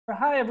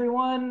Hi,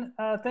 everyone.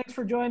 Thanks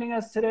for joining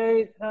us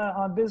today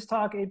on Biz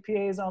Talk,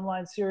 APA's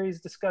online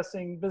series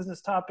discussing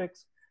business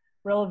topics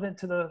relevant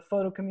to the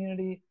photo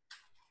community.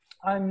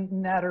 I'm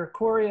Nader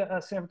Khoury,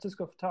 a San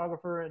Francisco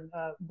photographer and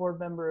board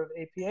member of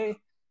APA.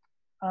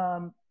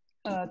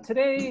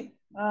 Today,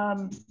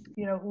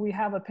 we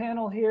have a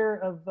panel here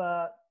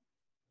of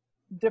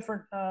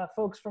different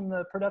folks from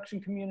the production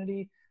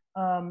community.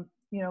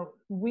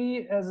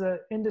 We as an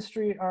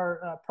industry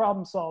are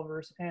problem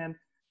solvers, and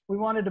we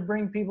wanted to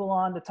bring people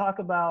on to talk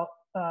about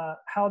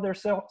how they're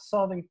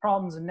solving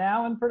problems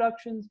now in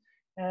productions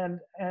and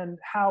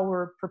how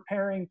we're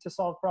preparing to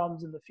solve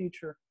problems in the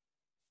future.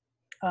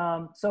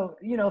 So,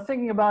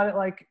 thinking about it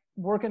like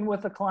working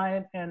with a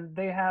client and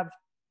they have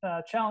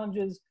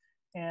challenges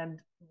and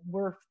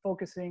we're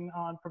focusing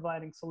on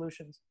providing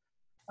solutions.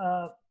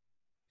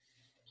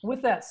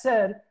 With that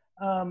said,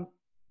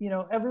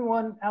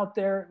 everyone out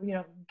there,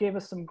 gave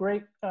us some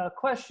great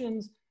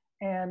questions,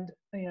 and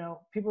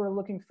people are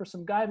looking for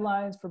some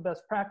guidelines for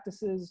best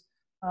practices.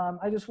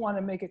 I just want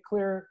to make it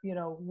clear,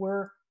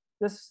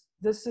 this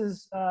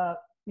is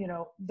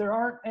there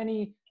aren't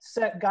any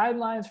set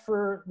guidelines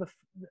for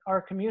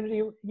our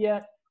community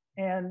yet,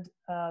 and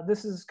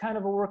this is kind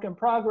of a work in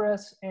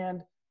progress,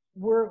 and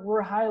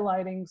we're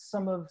highlighting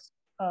some of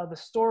the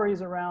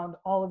stories around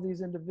all of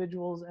these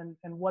individuals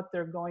and what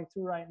they're going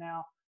through right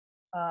now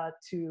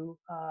to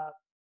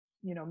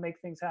make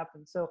things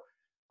happen. So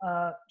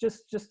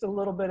just a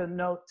little bit of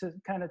note to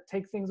kind of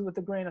take things with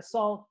a grain of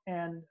salt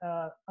and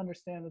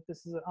understand that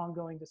this is an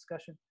ongoing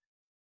discussion.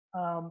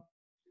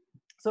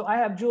 So I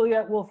have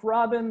Juliette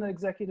Wolf-Robin, the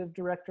executive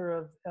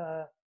director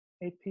of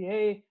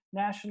APA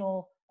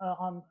National,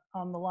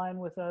 on the line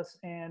with us,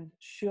 and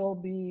she'll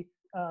be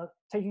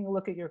taking a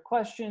look at your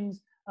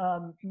questions.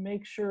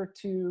 Make sure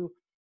to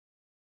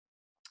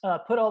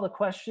put all the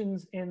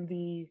questions in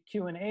the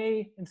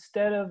Q&A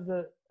instead of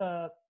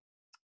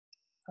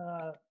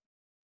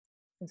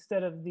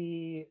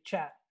the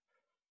chat.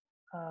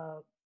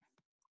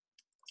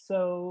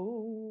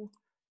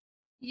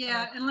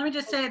 Yeah, and let me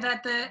just say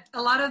that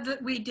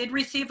we did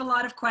receive a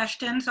lot of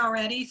questions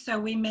already, so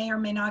we may or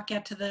may not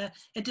get to the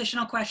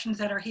additional questions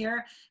that are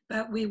here,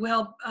 but we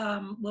will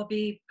we'll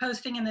be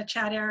posting in the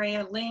chat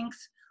area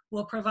links.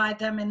 We'll provide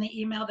them in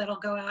the email that'll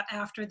go out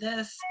after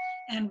this,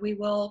 and we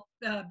will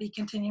be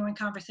continuing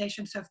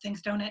conversation. So if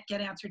things don't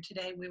get answered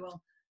today, we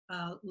will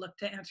look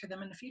to answer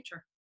them in the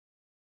future.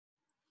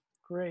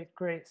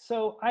 Great.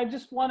 So I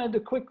just wanted to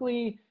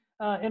quickly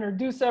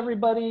introduce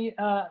everybody.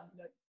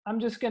 I'm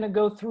just going to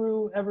go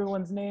through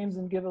everyone's names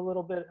and give a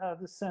little bit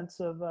of a sense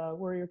of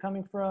where you're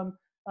coming from.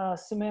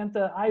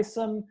 Samantha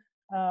Isom,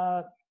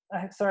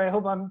 sorry, I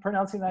hope I'm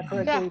pronouncing that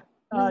correctly.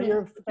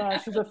 Yeah.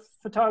 She's a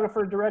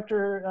photographer,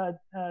 director,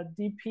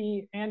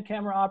 DP, and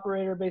camera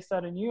operator based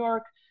out of New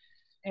York,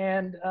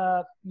 and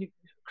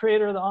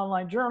creator of the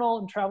online journal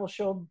and travel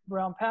show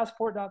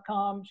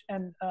brownpassport.com.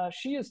 And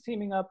she is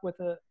teaming up with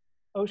a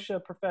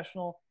OSHA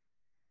professional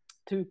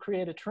to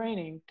create a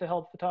training to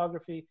help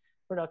photography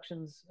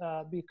productions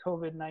be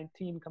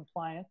COVID-19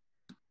 compliant.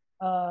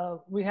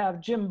 We have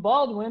Jim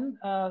Baldwin,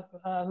 hi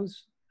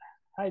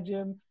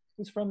Jim,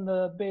 who's from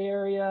the Bay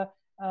Area.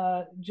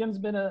 Jim's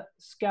been a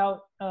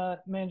scout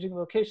managing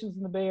locations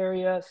in the Bay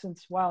Area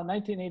since, in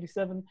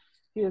 1987.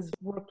 He has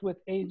worked with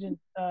agent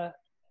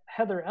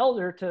Heather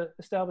Elder to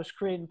establish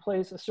Create in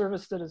Place, a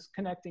service that is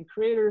connecting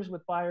creators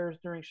with buyers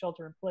during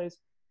shelter in place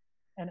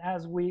and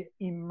as we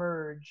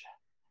emerge.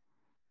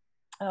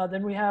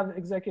 Then we have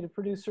executive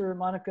producer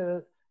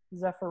Monica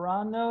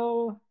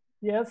Zaffarano,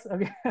 yes,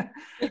 okay,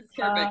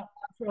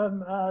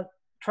 from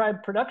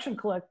Tribe Production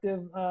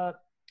Collective,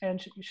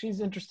 and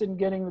she's interested in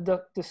getting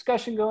the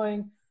discussion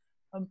going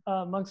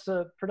amongst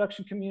the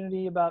production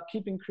community about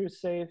keeping crews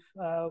safe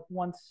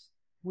once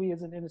we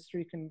as an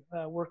industry can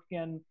work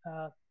again.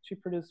 She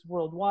produces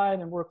worldwide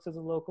and works as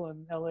a local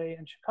in LA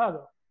and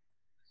Chicago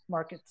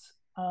markets.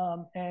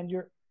 And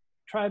your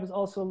Tribe is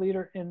also a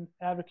leader in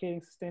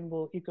advocating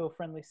sustainable,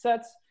 eco-friendly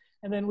sets.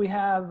 And then we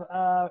have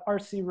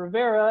R.C.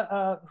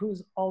 Rivera,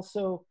 who's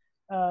also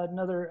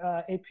another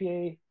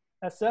APA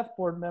SF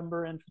board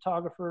member and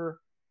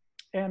photographer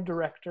and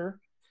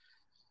director.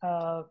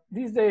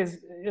 These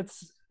days,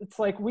 it's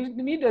like we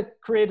need to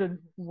create a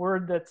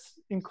word that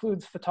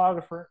includes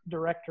photographer,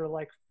 director,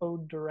 like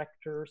photo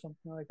director or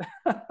something like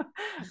that.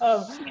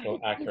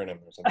 Acronym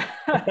or something.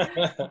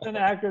 An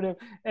acronym.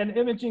 An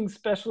imaging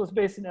specialist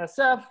based in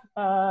SF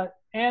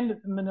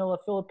and Manila,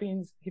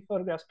 Philippines. He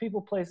photographs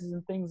people, places,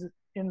 and things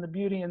in the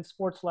beauty and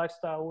sports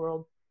lifestyle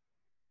world.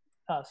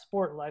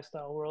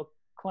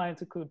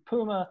 Clients include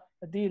Puma,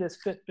 Adidas,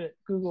 Fitbit,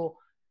 Google,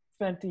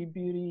 Fenty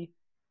Beauty,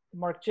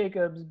 Marc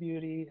Jacobs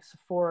Beauty,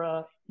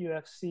 Sephora,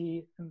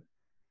 UFC, and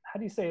how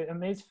do you say it?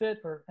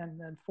 Amazfit, and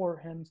then four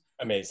hymns.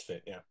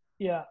 Amazfit, yeah.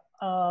 Yeah.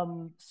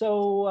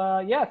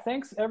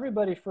 Thanks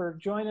everybody for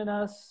joining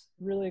us.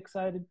 Really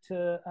excited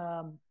to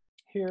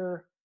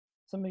hear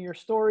some of your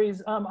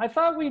stories. I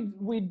thought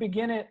we'd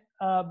begin it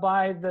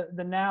by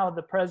the now,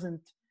 the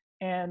present,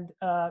 and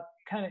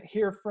kind of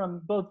hear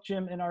from both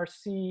Jim and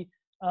RC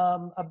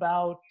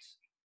about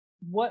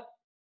what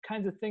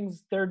kinds of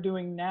things they're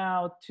doing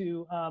now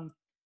to,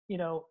 you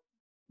know,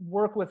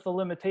 work with the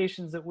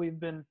limitations that we've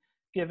been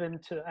given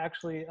to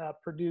actually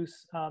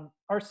produce.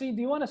 RC,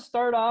 do you want to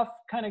start off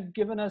kind of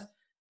giving us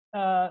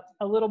a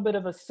little bit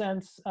of a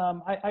sense?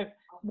 I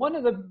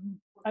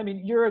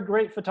mean, you're a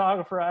great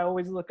photographer. I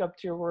always look up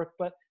to your work,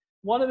 but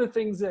one of the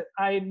things that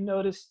I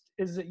noticed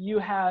is that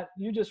you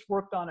just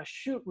worked on a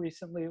shoot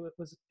recently. It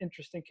was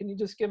interesting. Can you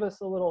just give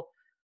us a little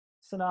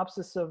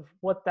synopsis of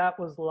what that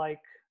was like?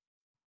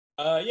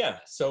 Yeah.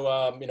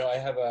 So, you know, I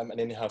have an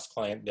in-house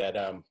client that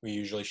we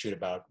usually shoot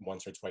about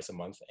once or twice a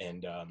month.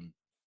 And,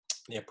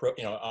 you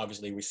know,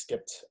 obviously we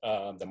skipped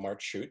the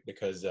March shoot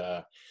because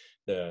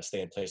the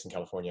stay in place in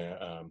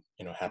California,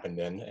 you know, happened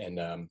then.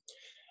 And,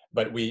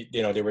 but we,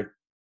 you know, they were,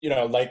 you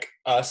know, like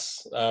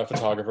us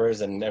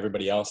photographers and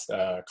everybody else,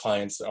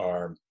 clients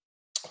are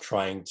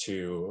trying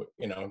to,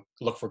 you know,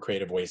 look for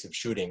creative ways of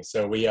shooting.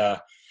 So we,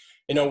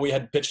 you know, we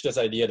had pitched this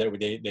idea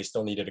that they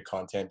still needed a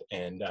content,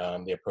 and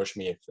they approached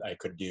me if I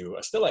could do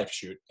a still life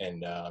shoot,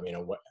 and you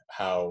know,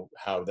 how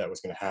that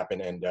was going to happen.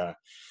 And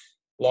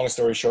long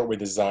story short, we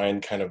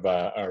designed kind of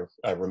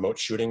a remote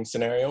shooting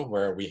scenario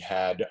where we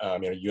had, you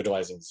know,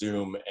 utilizing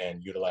Zoom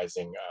and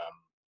utilizing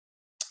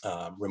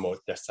remote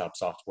desktop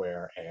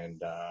software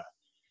and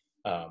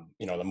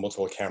you know, the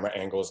multiple camera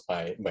angles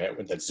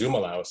that Zoom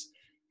allows.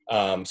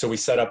 So we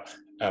set up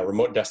a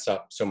remote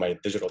desktop. So my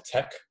digital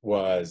tech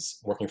was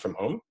working from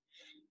home.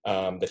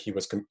 That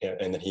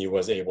he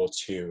was able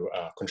to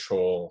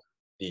control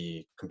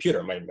the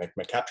computer, my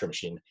capture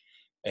machine.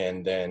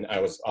 And then I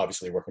was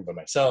obviously working by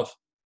myself.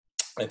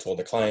 I told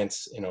the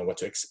clients, you know, what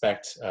to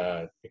expect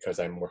because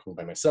I'm working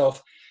by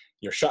myself.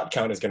 Your shot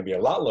count is going to be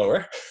a lot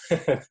lower.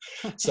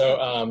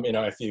 So, you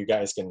know, if you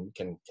guys can,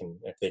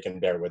 if they can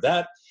bear with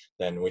that,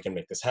 then we can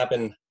make this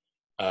happen.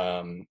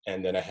 And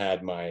then I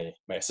had my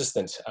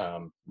assistant,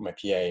 my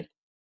PA,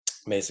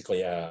 basically,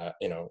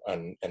 you know,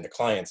 and the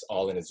clients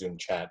all in a Zoom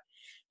chat.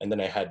 And then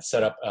I had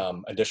set up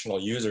additional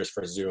users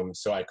for Zoom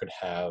so I could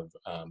have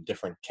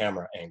different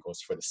camera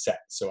angles for the set.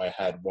 So I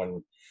had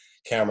one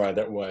camera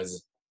that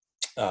was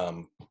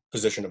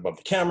positioned above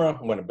the camera,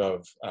 one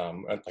above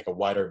like a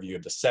wider view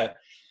of the set.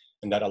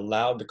 And that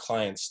allowed the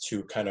clients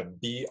to kind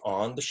of be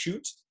on the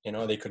shoot. You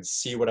know, they could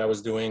see what I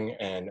was doing.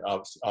 And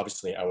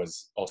obviously I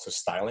was also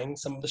styling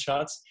some of the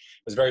shots.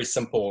 It was very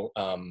simple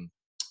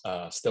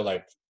still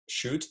life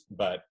shoot,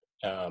 but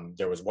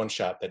there was one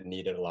shot that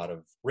needed a lot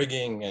of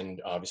rigging,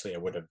 and obviously I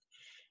would have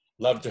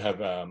loved to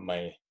have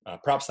my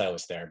prop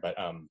stylist there. But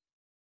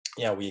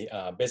yeah, we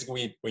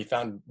basically we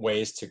found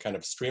ways to kind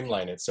of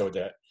streamline it so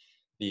that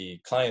the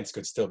clients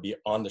could still be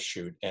on the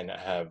shoot and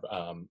have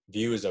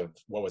views of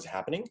what was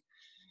happening.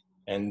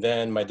 And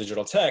then my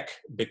digital tech,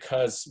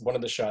 because one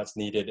of the shots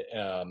needed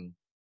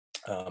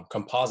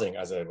compositing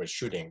as I was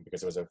shooting,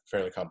 because it was a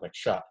fairly complex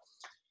shot,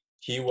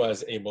 he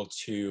was able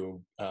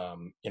to,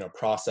 you know,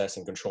 process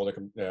and control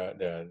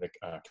the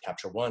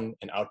capture one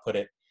and output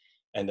it,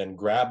 and then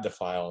grab the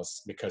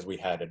files because we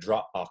had a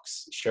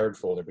Dropbox shared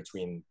folder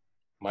between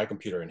my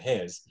computer and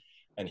his,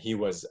 and he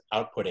was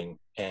outputting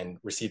and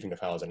receiving the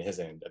files on his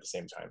end at the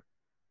same time.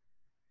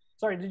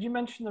 Sorry, did you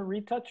mention the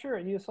retoucher?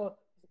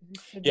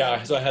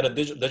 Yeah, so I had a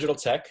digital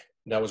tech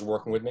that was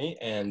working with me,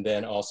 and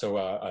then also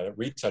a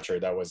retoucher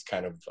that was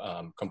kind of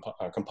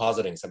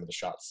compositing some of the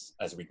shots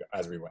as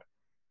we went.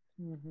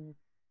 Mm-hmm.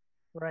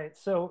 Right.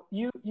 So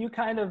you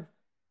kind of,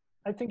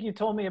 I think you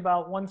told me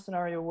about one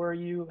scenario where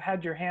you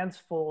had your hands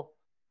full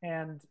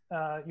and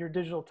your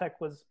digital tech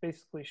was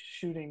basically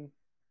shooting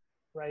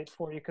right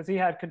for you because he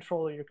had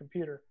control of your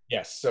computer.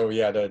 Yes. So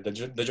yeah, the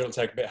digital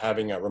tech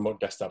having a remote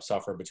desktop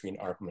software between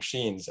our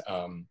machines.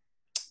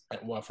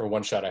 For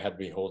one shot, I had to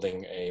be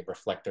holding a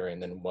reflector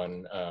and then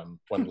one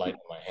light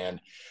in my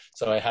hand.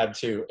 So I had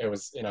to. It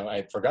was, you know,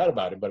 I forgot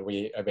about it, but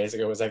I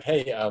basically was like,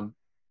 hey,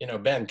 you know,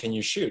 Ben, can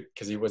you shoot?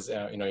 Because he was,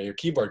 you know, your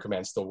keyboard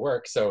commands still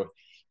work. So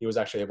he was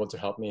actually able to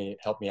help me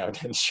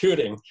out in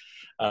shooting,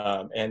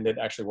 and it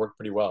actually worked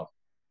pretty well.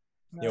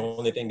 Nice. The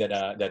only thing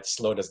that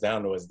slowed us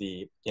down was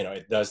you know,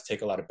 it does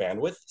take a lot of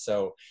bandwidth.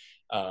 So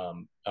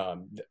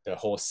the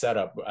whole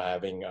setup,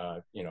 having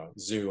you know,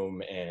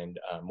 Zoom and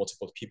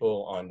multiple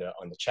people on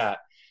the chat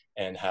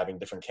and having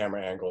different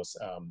camera angles,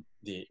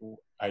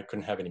 I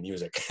couldn't have any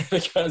music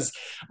because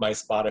my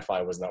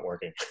Spotify was not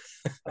working.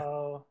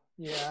 Oh.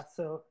 Yeah,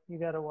 so you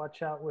got to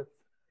watch out with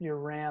your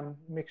RAM.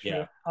 Make sure you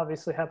yeah.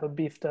 obviously have a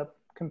beefed up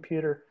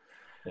computer.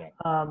 Yeah.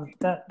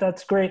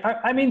 That's great.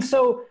 I mean,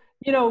 so,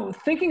 you know,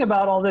 thinking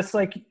about all this,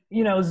 like,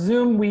 you know,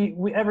 Zoom, we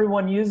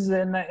everyone uses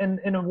it, and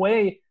in a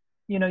way,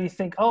 you know, you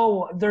think,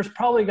 oh, there's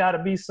probably got to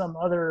be some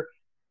other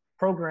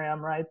program,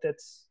 right?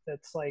 That's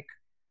like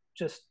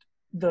just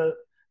the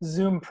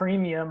Zoom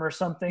Premium or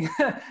something.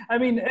 I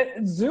mean,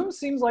 Zoom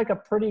seems like a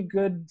pretty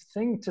good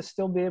thing to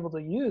still be able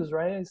to use,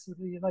 right? It's,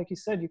 like you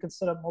said, you can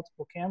set up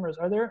multiple cameras.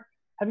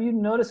 Have you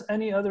noticed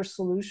any other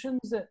solutions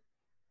that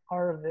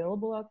are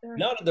available out there?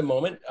 Not at the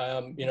moment.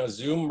 You know,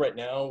 Zoom right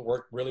now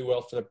worked really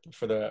well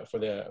for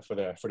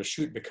the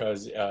shoot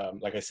because,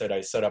 like I said,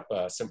 I set up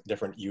some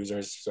different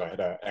users. So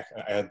I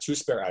had 2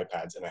 spare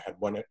iPads and I had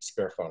 1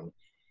 spare phone,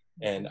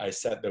 and I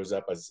set those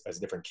up as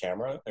different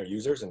camera or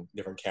users and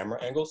different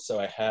camera angles. So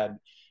I had,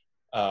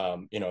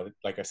 you know,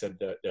 like I said,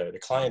 the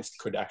clients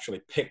could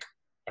actually pick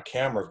a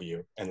camera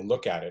view and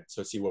look at it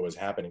to see what was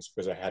happening,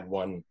 because I had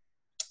one,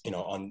 you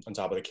know, on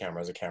top of the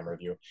camera as a camera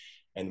view,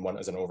 and one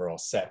as an overall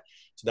set.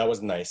 So that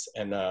was nice.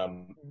 And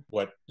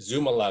what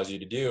Zoom allows you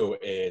to do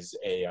is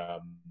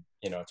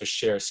you know, to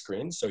share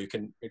screens. So you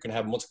can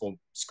have multiple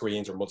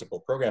screens or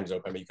multiple programs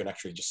open, but you can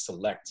actually just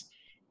select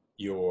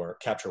your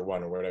Capture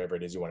One or whatever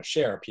it is you want to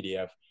share, a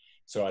PDF.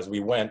 So as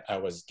we went, I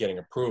was getting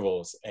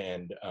approvals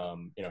and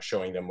you know,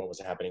 showing them what was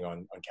happening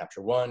on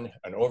Capture One,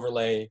 an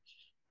overlay,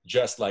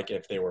 just like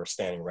if they were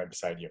standing right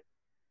beside you.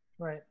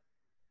 Right.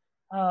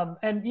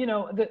 And you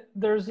know,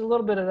 there's a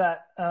little bit of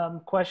that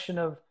question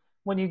of,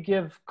 when you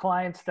give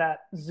clients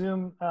that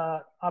Zoom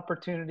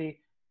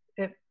opportunity,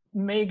 it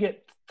may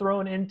get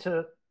thrown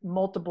into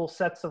multiple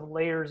sets of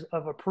layers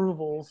of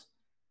approvals.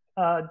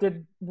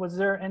 Was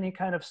there any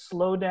kind of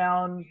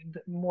slowdown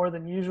more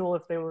than usual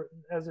if they were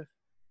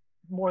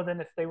more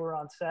than if they were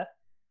on set?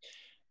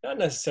 Not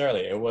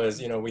necessarily. It was,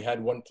 you know, we had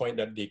one point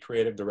that the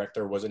creative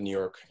director was in New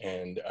York,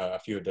 and a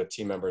few of the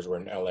team members were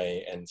in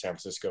LA and San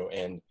Francisco,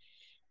 and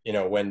you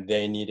know, when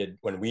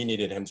we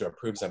needed him to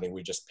approve something,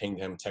 we just pinged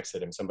him,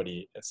 texted him,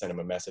 somebody sent him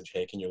a message,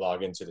 hey, can you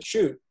log into the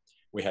shoot?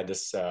 We had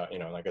this, you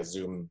know, like a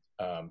Zoom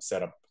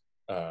setup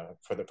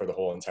for the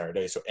whole entire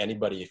day. So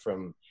anybody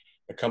from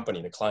the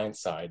company, the client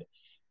side,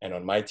 and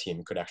on my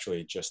team could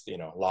actually just, you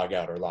know, log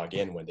out or log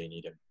in when they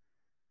needed.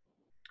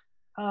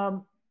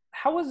 How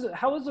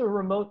was a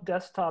remote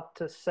desktop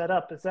to set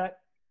up? Is that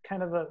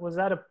kind of was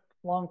that a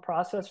long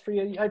process for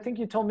you? I think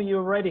you told me you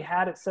already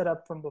had it set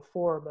up from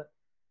before, but.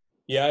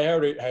 Yeah, I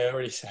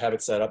already have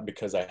it set up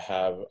because I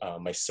have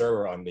my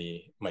server on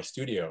my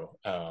studio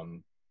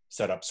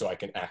set up so I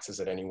can access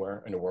it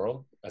anywhere in the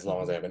world as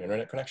long as I have an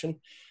internet connection.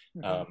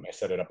 I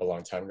set it up a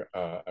long time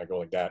ago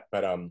like that.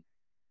 But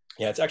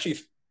yeah, it's actually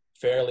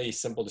fairly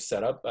simple to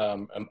set up.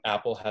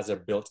 Apple has a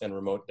built-in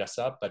remote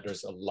desktop, but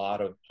there's a lot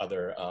of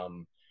other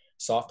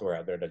software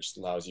out there that just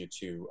allows you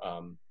to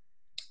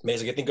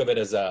basically think of it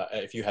as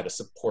if you had a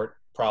support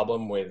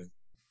problem with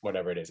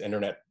whatever it is,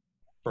 internet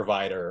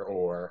provider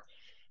or,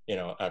 you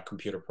know, a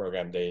computer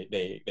program,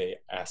 they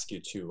ask you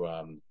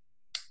to,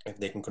 if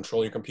they can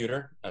control your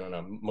computer. I don't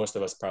know, most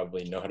of us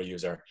probably know how to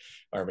use our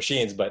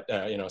machines, but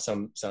you know,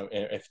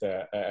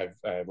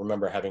 I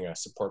remember having a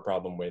support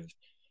problem with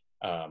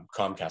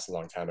Comcast a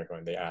long time ago,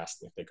 and they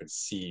asked if they could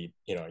see,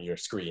 you know, your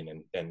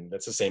screen, and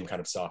that's the same kind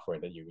of software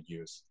that you would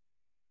use.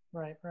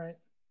 Right.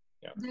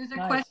 Yeah. There's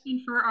a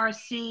question for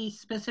RC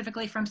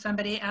specifically from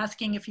somebody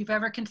asking if you've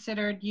ever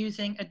considered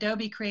using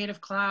Adobe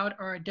Creative Cloud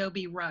or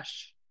Adobe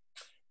Rush.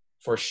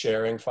 For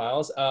sharing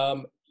files,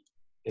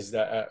 is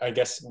that I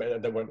guess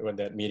what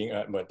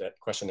that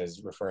question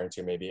is referring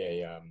to,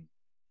 maybe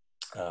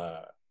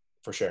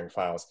for sharing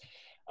files.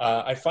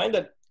 I find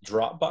that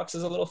Dropbox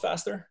is a little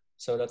faster,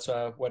 so that's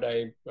what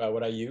I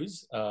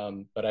use.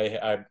 But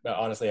I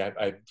honestly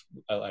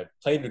I've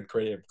played with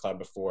Creative Cloud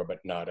before,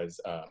 but not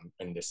as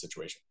in this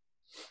situation.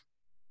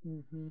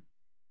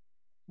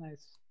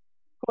 Nice.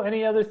 Cool.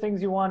 Any other things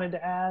you wanted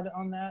to add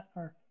on that,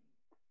 or?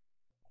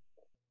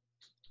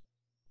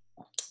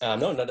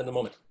 No, not in the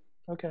moment.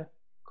 Okay,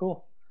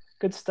 cool.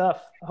 Good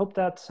stuff. I hope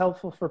that's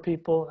helpful for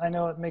people. I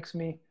know it makes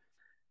me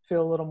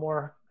feel a little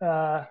more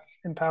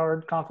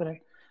empowered, confident.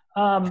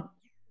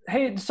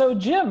 Hey, so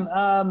Jim,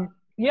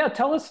 yeah,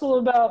 tell us a little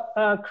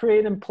about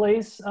Create in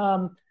Place,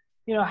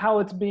 you know, how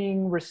it's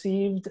being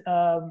received.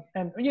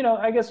 And, you know,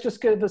 I guess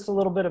just give us a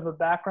little bit of a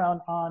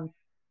background on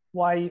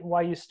why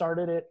you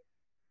started it.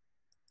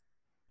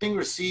 Being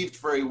received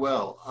very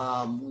well.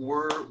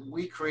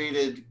 We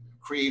created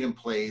Create in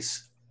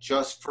Place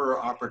just for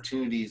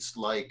opportunities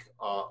like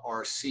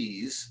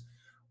RCs,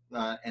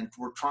 and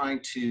we're trying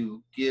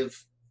to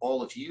give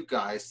all of you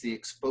guys the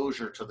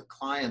exposure to the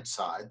client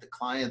side. The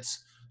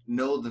clients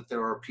know that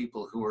there are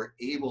people who are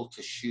able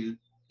to shoot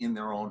in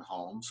their own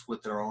homes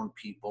with their own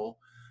people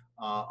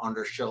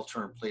under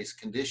shelter-in-place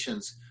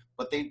conditions,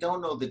 but they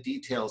don't know the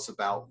details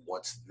about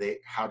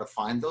how to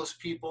find those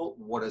people,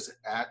 what is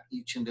at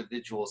each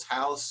individual's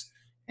house,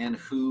 and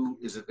who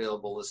is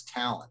available as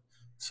talent.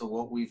 So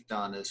what we've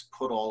done is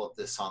put all of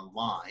this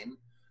online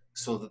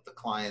so that the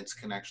clients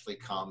can actually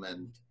come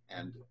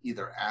and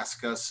either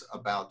ask us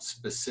about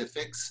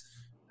specifics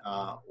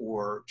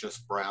or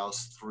just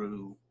browse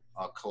through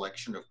a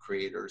collection of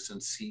creators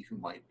and see who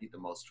might be the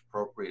most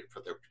appropriate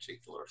for their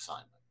particular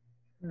assignment.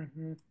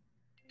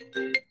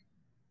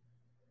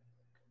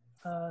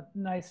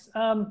 Nice.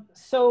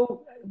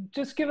 So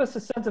just give us a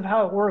sense of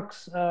how it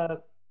works.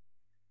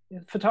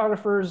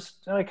 Photographers,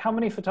 like how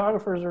many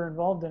photographers are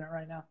involved in it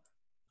right now?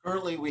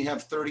 Currently, we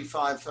have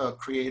 35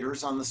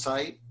 creators on the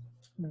site.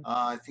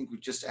 I think we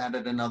just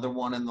added another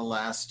one in the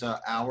last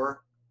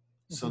hour.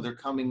 So they're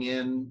coming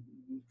in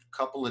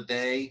couple a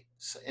day,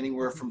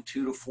 anywhere from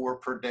 2 to 4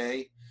 per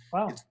day.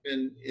 Wow.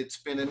 It's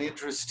been an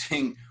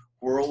interesting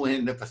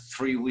whirlwind of a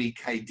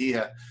 3-week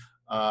idea.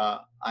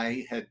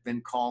 I had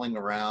been calling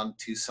around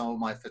to some of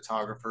my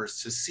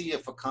photographers to see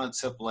if a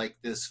concept like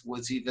this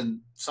was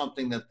even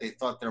something that they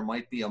thought there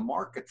might be a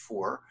market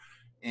for.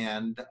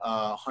 And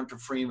Hunter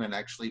Freeman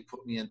actually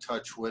put me in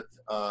touch with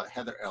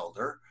Heather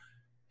Elder,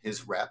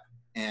 his rep.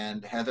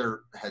 And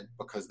Heather had,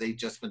 because they'd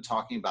just been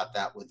talking about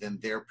that within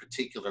their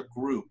particular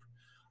group,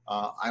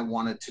 I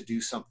wanted to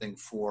do something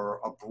for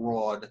a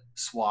broad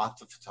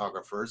swath of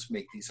photographers,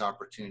 make these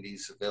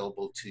opportunities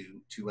available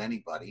to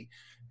anybody.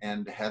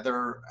 And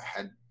Heather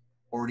had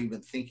already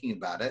been thinking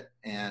about it.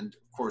 And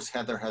of course,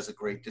 Heather has a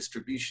great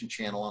distribution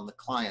channel on the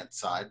client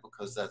side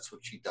because that's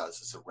what she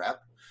does as a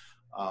rep,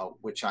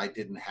 which I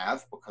didn't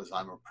have because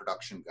I'm a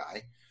production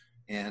guy.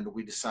 And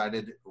we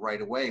decided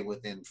right away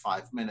within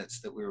 5 minutes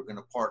that we were going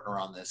to partner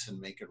on this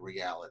and make it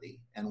reality.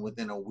 And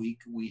within a week,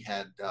 we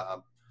had,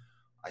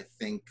 I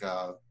think,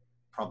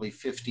 probably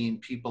 15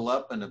 people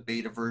up and a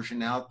beta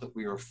version out that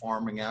we were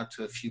farming out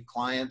to a few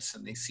clients,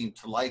 and they seemed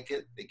to like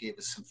it. They gave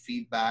us some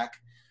feedback,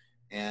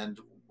 and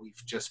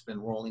we've just been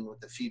rolling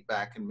with the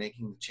feedback and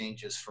making the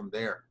changes from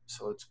there.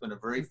 So it's been a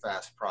very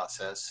fast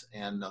process,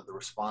 and the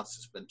response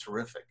has been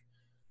terrific.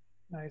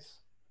 Nice.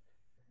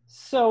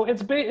 So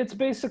it's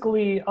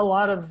basically a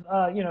lot of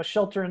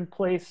shelter in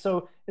place.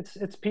 So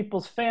it's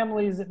people's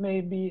families that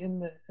may be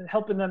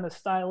helping them as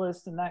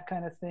stylists and that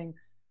kind of thing.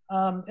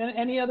 And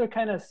any other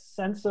kind of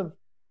sense of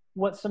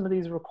what some of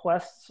these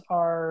requests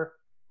are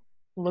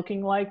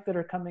looking like that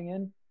are coming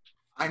in?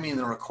 I mean,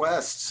 the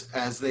requests,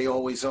 as they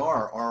always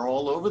are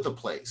all over the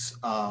place.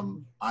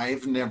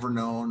 I've never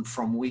known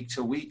from week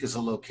to week as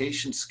a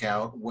location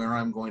scout where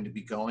I'm going to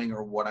be going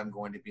or what I'm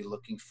going to be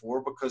looking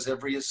for, because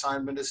every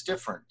assignment is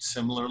different.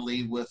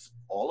 Similarly with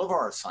all of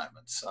our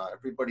assignments,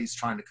 everybody's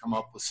trying to come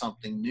up with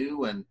something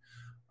new and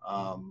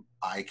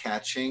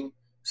eye-catching.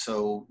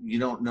 So we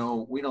don't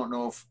know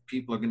if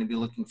people are going to be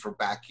looking for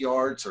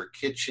backyards or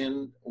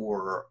kitchen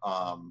or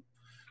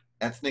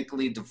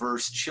ethnically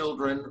diverse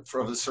children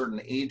of a certain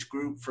age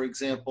group, for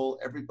example.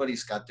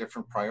 Everybody's got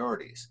different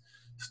priorities.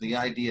 So the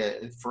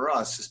idea for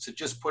us is to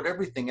just put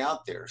everything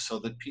out there so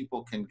that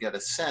people can get a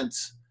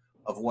sense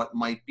of what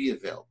might be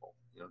available.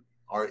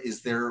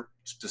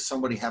 Does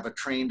somebody have a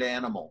trained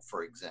animal,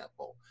 for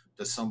example?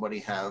 Does somebody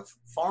have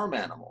farm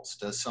animals?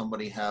 Does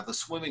somebody have a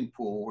swimming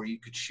pool where you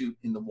could shoot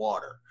in the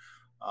water?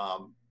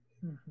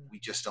 We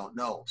just don't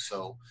know.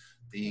 So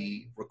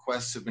the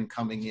requests have been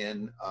coming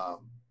in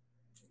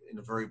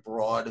a very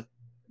broad,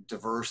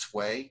 diverse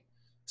way.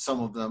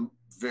 Some of them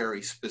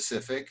very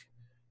specific.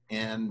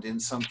 And in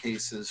some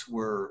cases,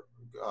 we're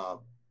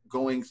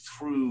going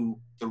through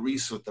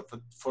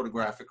the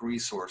photographic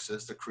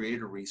resources, the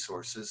creator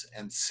resources,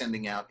 and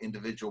sending out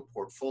individual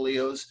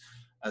portfolios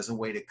as a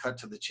way to cut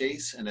to the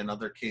chase. And in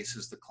other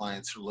cases, the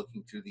clients are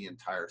looking through the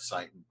entire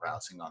site and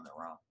browsing on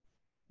their own.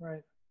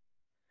 Right.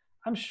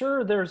 I'm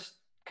sure there's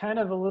kind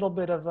of a little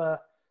bit of a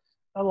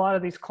lot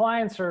of these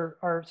clients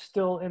are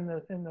still in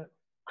the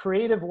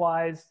creative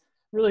wise,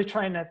 really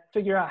trying to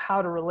figure out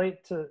how to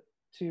relate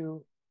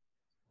to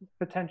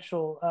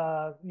potential,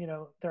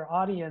 their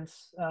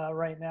audience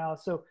right now.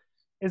 So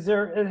is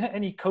there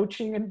any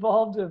coaching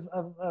involved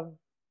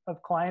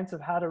of clients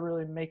of how to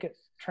really make it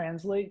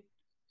translate?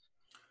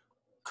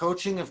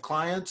 Coaching of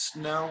clients?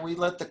 No, we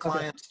let the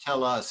clients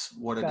tell us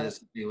what it is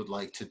that they would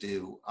like to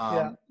do.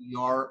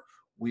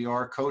 We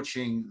are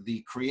coaching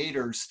the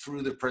creators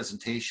through the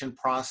presentation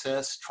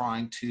process,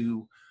 trying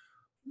to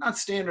not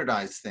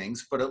standardize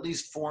things, but at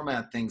least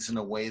format things in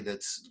a way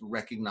that's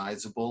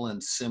recognizable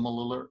and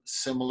similar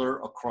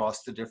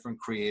across the different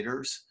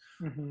creators,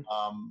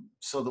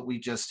 so that we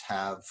just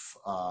have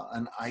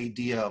an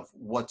idea of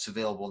what's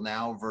available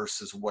now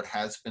versus what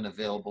has been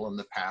available in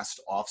the past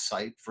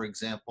offsite, for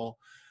example.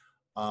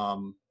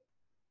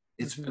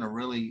 It's been a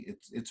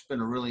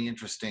really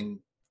interesting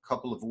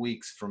couple of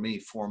weeks for me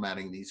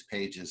formatting these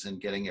pages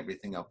and getting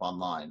everything up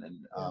online,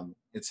 and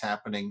it's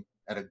happening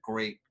at a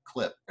great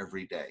clip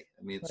every day.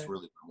 I mean, it's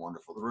really been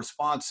wonderful. The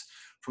response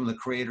from the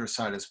creator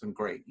side has been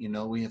great.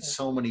 We have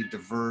so many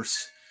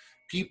diverse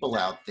people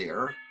out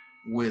there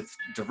with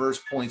diverse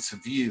points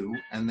of view,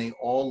 and they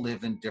all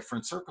live in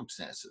different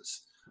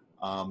circumstances.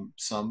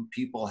 Some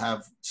people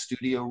have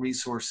studio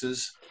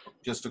resources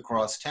just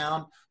across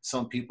town.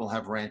 Some people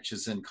have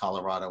ranches in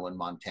Colorado and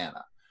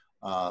Montana.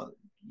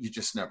 You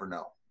just never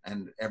know.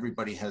 And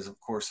everybody has, of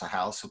course, a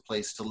house, a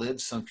place to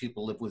live. Some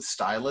people live with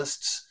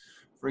stylists,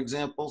 for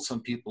example. Some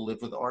people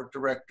live with art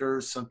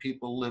directors. Some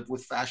people live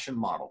with fashion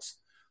models.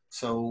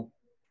 So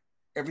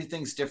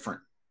everything's different.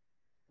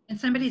 And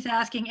somebody's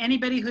asking,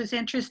 anybody who's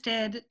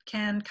interested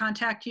can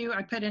contact you.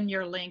 I put in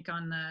your link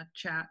on the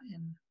chat.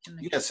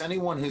 Yes,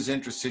 anyone who's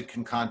interested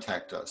can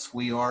contact us.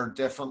 We are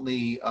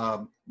definitely,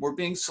 we're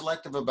being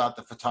selective about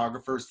the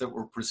photographers that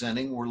we're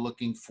presenting. We're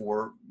looking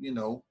for,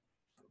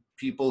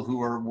 people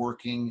who are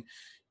working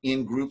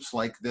in groups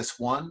like this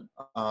one,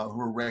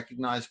 who are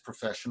recognized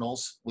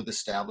professionals with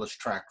established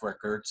track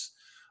records.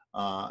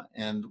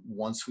 And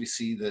once we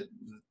see that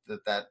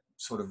that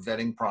sort of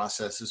vetting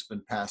process has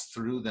been passed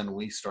through, then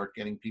we start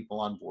getting people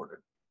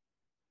onboarded.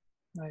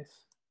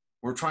 Nice.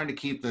 We're trying to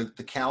keep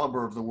the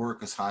caliber of the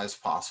work as high as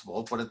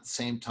possible, but at the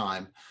same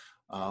time,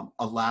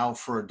 allow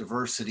for a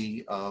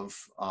diversity of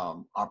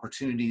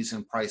opportunities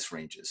and price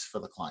ranges for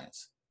the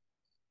clients.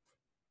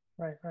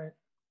 Right, right.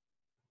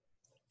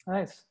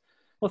 Nice.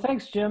 Well,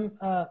 thanks, Jim.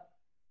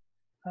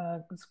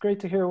 It's great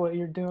to hear what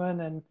you're doing,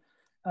 and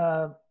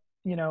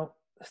you know,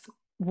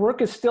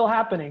 work is still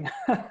happening.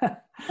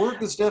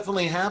 Work is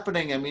definitely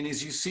happening. I mean,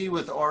 as you see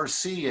with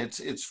RC,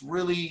 it's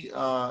really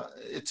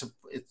it's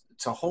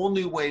a whole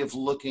new way of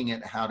looking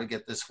at how to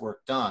get this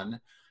work done.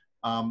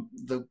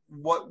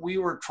 What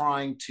we're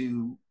trying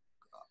to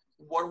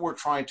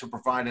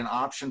provide an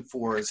option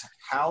for is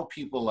how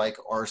people like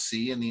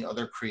RC and the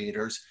other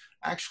creators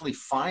actually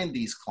find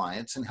these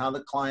clients and how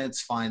the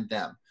clients find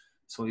them.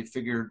 So we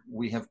figured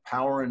we have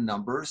power in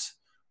numbers.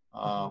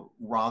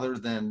 Rather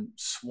than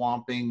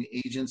swamping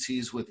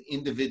agencies with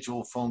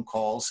individual phone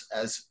calls,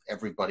 as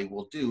everybody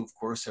will do, of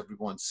course,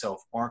 everyone's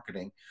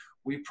self-marketing,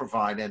 we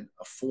provided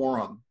a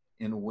forum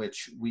in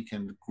which we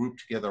can group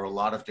together a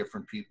lot of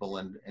different people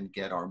and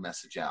get our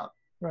message out.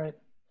 Right.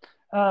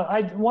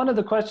 One of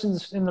the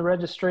questions in the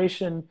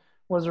registration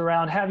was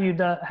around, have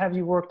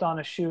you worked on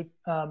a shoot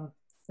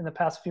in the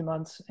past few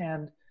months?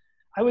 And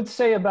I would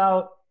say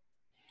about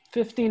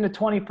 15 to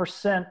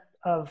 20%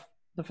 of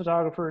the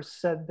photographers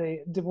said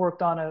they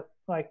worked on a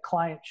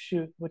client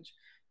shoot, which,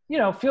 you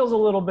know, feels a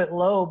little bit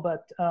low,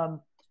 but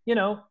you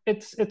know,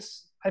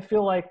 I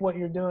feel like what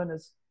you're doing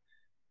is,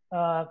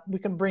 we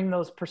can bring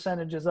those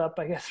percentages up,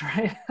 I guess,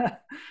 right?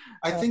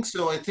 I think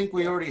so. I think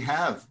we already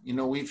have. You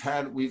know, we've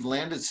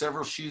landed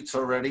several shoots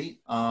already,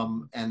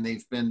 and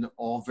they've been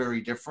all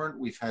very different.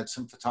 We've had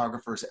some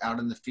photographers out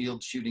in the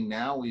field shooting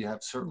now. We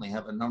certainly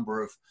have a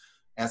number of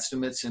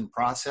estimates in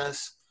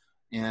process,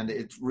 and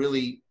it's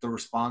really, the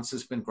response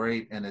has been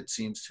great, and it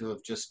seems to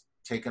have just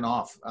taken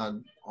off.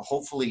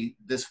 Hopefully,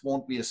 this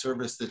won't be a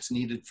service that's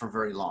needed for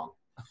very long.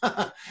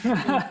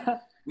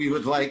 We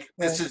would like,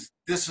 this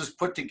is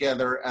put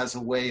together as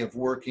a way of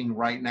working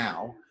right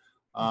now.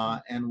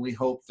 And we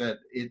hope that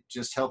it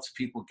just helps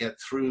people get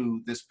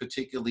through this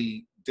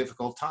particularly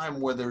difficult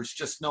time where there's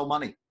just no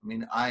money. I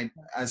mean,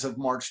 as of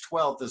March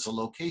 12th, as a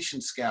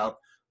location scout,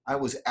 I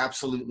was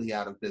absolutely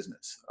out of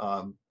business.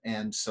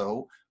 And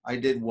so I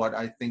did what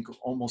I think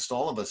almost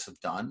all of us have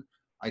done.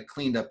 I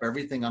cleaned up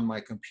everything on my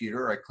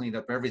computer. I cleaned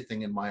up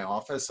everything in my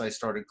office. I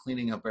started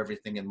cleaning up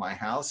everything in my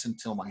house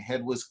until my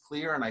head was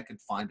clear and I could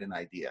find an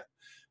idea.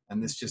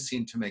 And this just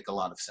seemed to make a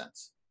lot of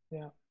sense.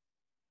 Yeah.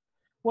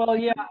 Well,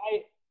 yeah,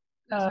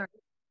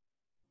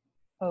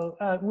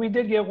 we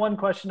did get one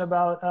question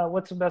about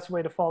what's the best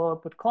way to follow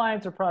up with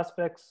clients or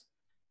prospects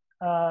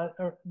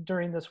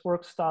during this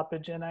work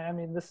stoppage. And I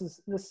mean, this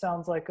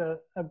sounds like a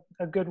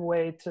good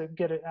way to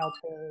get it out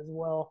there as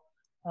well.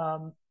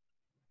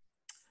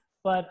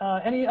 But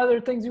any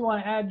other things you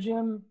want to add,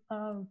 Jim?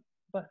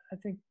 But I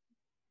think.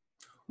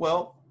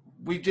 Well,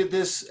 we did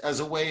this as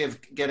a way of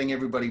getting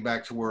everybody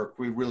back to work.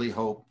 We really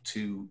hope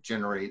to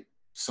generate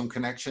some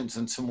connections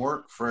and some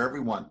work for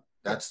everyone.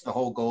 That's the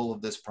whole goal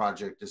of this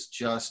project, is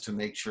just to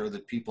make sure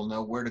that people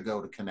know where to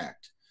go to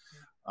connect.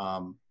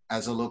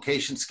 As a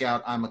location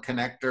scout, I'm a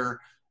connector.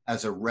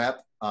 As a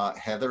rep,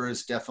 Heather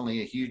is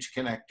definitely a huge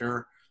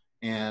connector.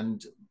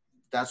 And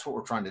that's what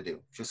we're trying to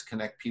do, just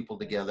connect people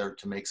together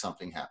to make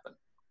something happen.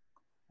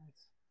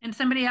 And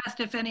somebody asked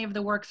if any of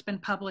the work's been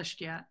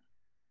published yet.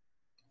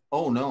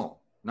 Oh, no,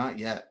 not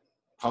yet.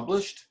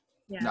 Published?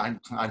 Yeah. No,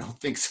 I don't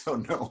think so,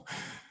 no.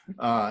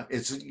 I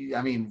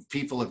mean,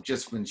 people have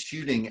just been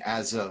shooting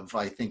as of,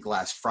 I think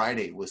last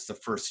Friday was the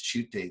first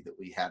shoot day that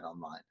we had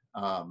online.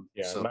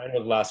 Yeah, so, mine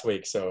was last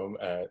week, so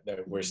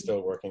we're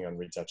still working on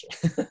retouching.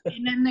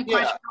 And then the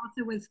question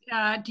also was,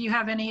 do you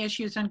have any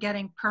issues on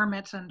getting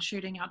permits and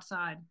shooting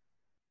outside?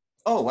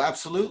 Oh,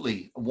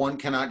 absolutely. One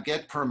cannot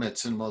get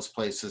permits in most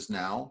places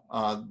now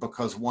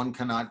because one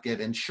cannot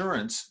get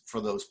insurance for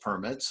those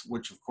permits,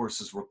 which of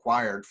course is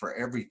required for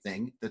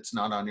everything that's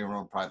not on your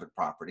own private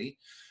property.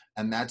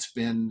 And that's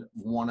been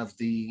one of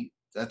the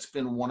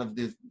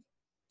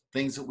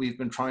things that we've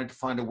been trying to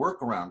find a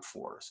workaround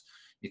for us.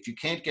 If you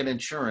can't get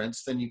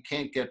insurance, then you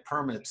can't get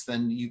permits,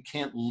 then you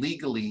can't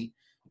legally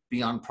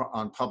be on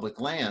public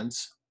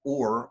lands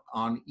or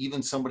on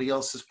even somebody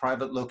else's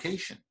private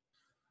location,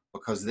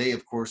 because they,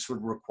 of course,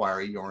 would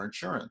require your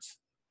insurance.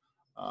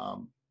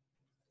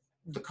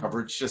 The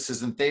coverage just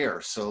isn't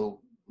there.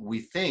 So we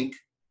think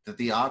that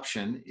the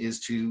option is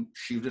to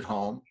shoot at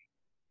home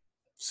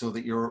so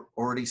that you're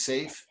already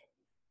safe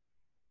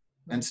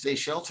and stay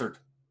sheltered.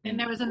 And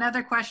there was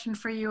another question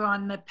for you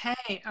on the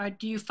pay.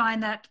 Do you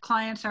find that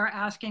clients are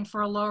asking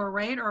for a lower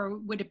rate, or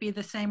would it be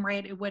the same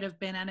rate it would have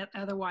been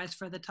otherwise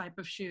for the type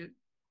of shoot?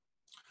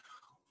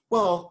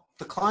 Well,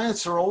 the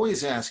clients are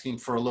always asking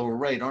for a lower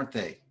rate, aren't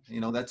they?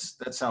 You know,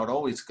 that's how it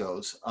always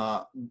goes.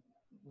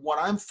 What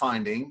I'm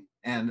finding,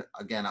 and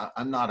again,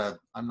 I'm not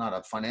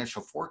a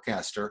financial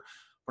forecaster,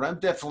 but I'm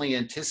definitely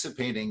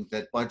anticipating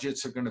that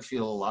budgets are going to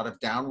feel a lot of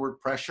downward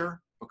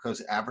pressure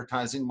because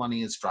advertising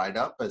money has dried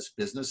up as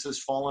business has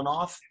fallen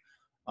off.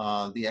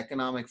 The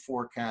economic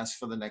forecast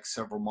for the next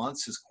several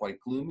months is quite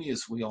gloomy,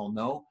 as we all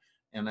know.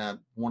 And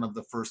one of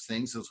the first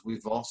things, as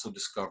we've also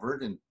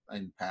discovered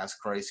in past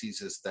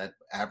crises, is that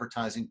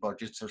advertising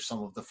budgets are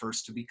some of the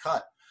first to be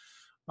cut.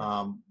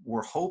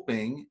 We're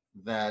hoping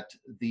that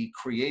the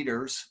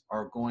creators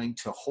are going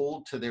to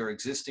hold to their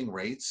existing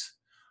rates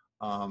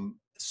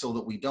so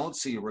that we don't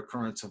see a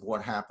recurrence of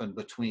what happened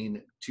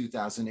between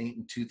 2008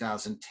 and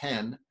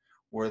 2010,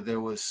 where there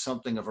was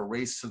something of a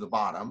race to the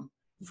bottom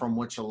from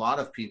which a lot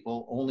of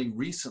people only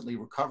recently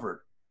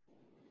recovered.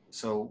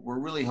 So we're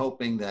really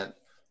hoping that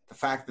the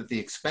fact that the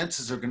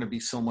expenses are going to be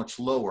so much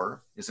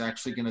lower is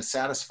actually going to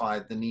satisfy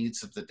the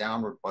needs of the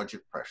downward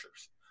budget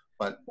pressures.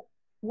 But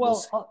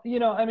well, you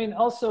know, I mean,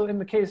 also in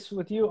the case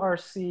with you,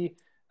 RC,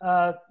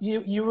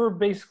 you were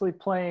basically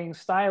playing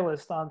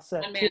stylist on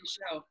set. One man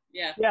show,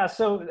 yeah. Yeah,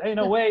 so in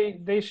a way,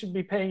 they should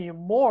be paying you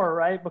more,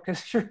 right?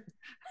 Because you're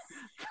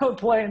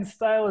playing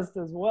stylist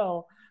as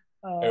well.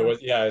 It was,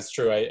 yeah, it's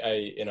true.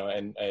 You know,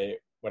 and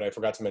what I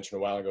forgot to mention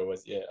a while ago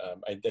was,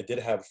 I did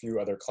have a few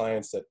other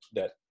clients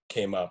that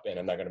came up, and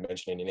I'm not going to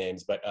mention any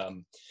names, but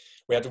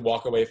we had to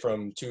walk away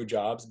from 2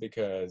 jobs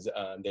because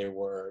they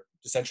were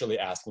essentially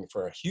asking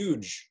for a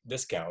huge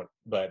discount.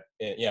 But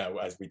yeah,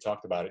 as we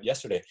talked about it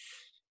yesterday,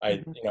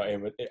 I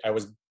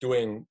was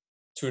doing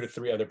 2 to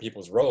 3 other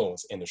people's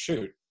roles in the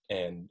shoot,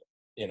 and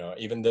you know,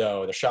 even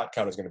though the shot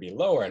count is going to be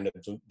lower and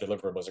the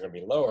deliverables are going to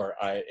be lower,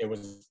 it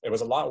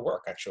was a lot of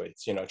work actually.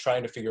 It's, you know,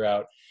 trying to figure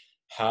out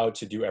how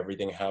to do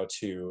everything, how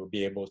to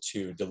be able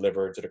to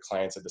deliver to the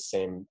clients at the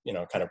same, you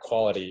know, kind of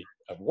quality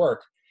of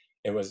work.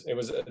 It was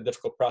a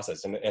difficult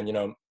process, and you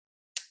know,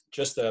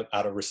 just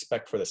out of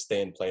respect for the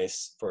stay in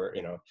place, for,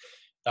 you know,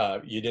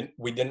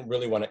 we didn't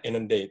really want to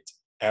inundate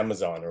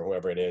Amazon or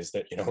whoever it is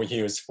that, you know, we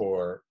use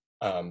for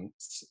you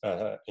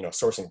know,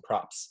 sourcing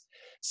props.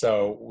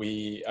 So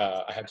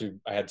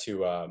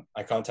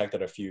I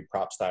contacted a few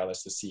prop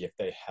stylists to see if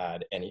they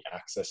had any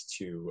access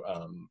to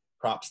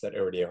props that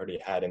already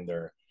had in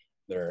their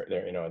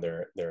you know,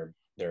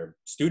 their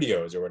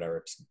studios or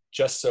whatever,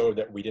 just so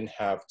that we didn't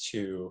have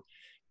to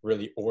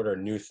really order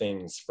new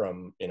things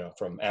from, you know,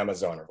 from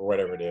Amazon or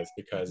whatever it is,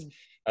 because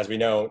as we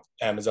know,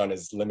 Amazon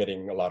is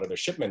limiting a lot of their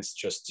shipments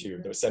just to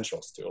the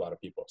essentials to a lot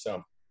of people.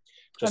 So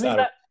just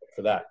for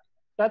that.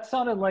 That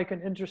sounded like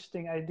an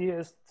interesting idea,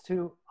 is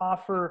to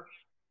offer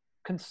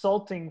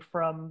consulting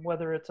from,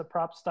 whether it's a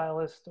prop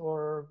stylist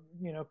or,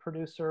 you know,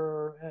 producer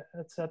or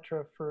et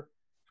cetera, for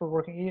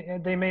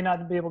working. They may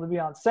not be able to be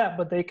on set,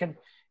 but they can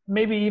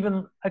maybe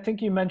even, I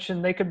think you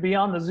mentioned, they could be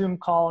on the Zoom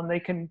call and they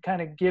can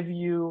kind of give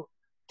you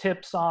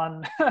tips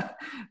on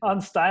on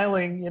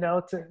styling, you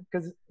know,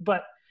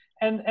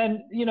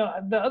 and you know,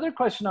 the other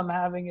question I'm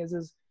having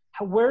is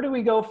where do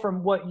we go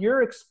from what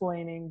you're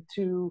explaining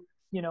to,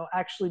 you know,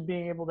 actually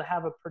being able to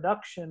have a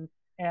production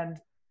and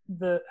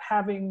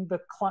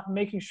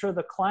making sure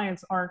the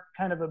clients aren't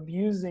kind of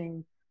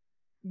abusing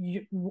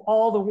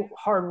all the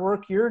hard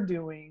work you're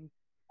doing,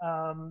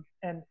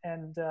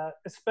 and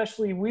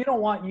especially, we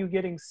don't want you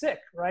getting sick,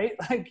 right?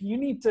 Like, you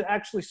need to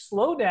actually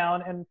slow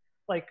down and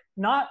like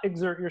not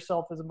exert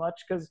yourself as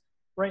much, because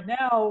right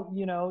now,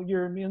 you know,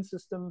 your immune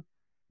system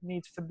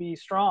needs to be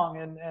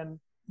strong, and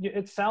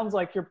it sounds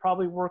like you're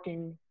probably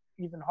working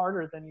even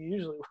harder than you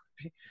usually would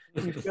be.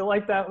 Do you feel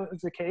like that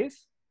was the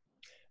case?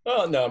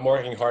 Well, no, I'm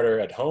working harder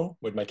at home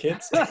with my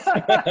kids.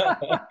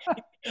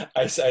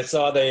 I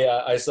saw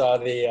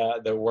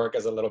the work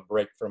as a little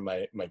break from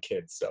my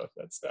kids, so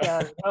that's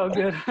yeah. Oh,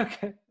 good.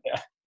 Okay.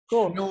 Yeah.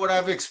 Cool. You know what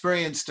I've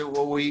experienced,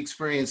 what we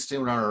experienced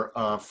in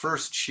our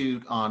first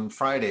shoot on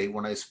Friday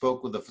when I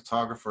spoke with a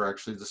photographer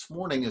actually this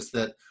morning, is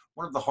that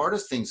one of the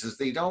hardest things is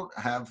you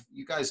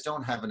guys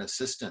don't have an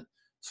assistant.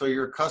 So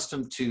you're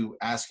accustomed to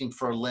asking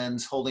for a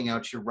lens, holding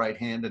out your right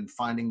hand and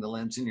finding the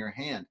lens in your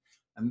hand.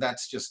 And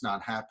that's just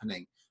not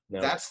happening.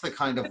 No. That's the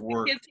kind of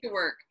work.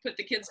 Put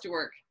the kids to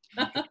work.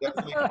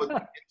 Definitely put the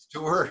kids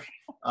to work.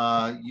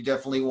 You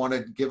definitely want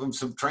to give them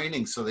some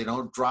training so they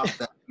don't drop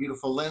that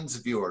beautiful lens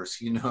of yours,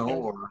 you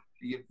know,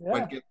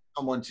 but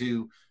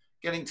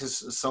getting to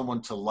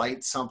someone to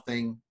light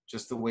something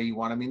just the way you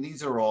want. I mean,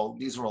 these are all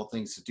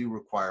things that do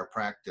require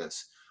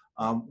practice.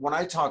 When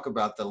I talk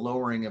about the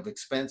lowering of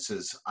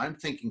expenses, I'm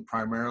thinking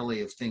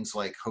primarily of things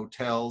like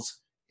hotels,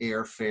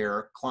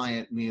 airfare,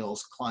 client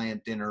meals,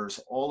 client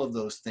dinners, all of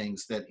those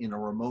things that in a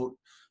remote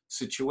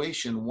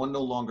situation, one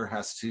no longer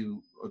has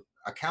to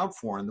account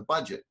for in the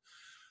budget.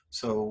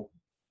 So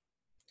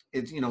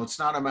it's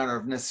not a matter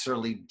of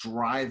necessarily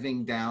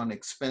driving down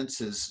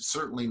expenses,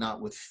 certainly not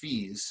with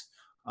fees,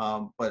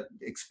 but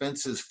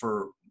expenses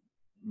for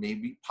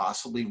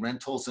possibly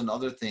rentals and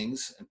other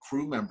things, and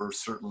crew members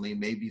certainly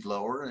may be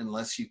lower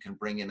unless you can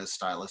bring in a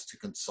stylist to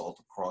consult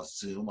across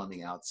Zoom on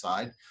the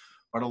outside.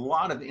 But a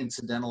lot of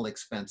incidental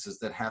expenses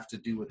that have to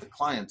do with the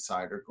client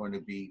side are going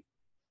to be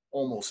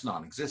almost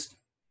non-existent.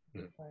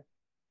 Right.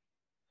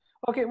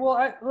 Okay, well,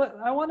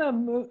 I want to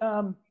move.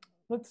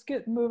 Let's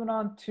get moving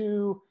on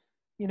to,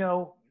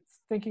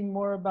 thinking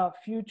more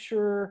about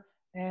future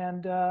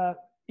and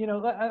you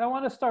know, I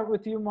want to start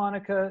with you,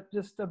 Monica,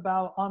 just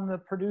about on the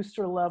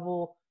producer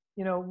level,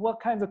 you know, what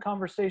kinds of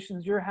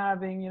conversations you're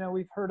having. You know,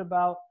 we've heard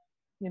about,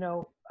 you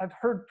know, I've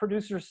heard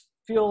producers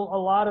feel a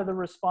lot of the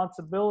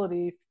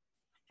responsibility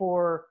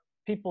for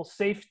people's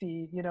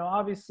safety. You know,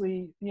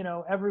 obviously, you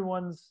know,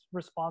 everyone's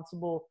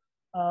responsible,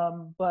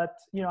 but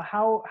you know,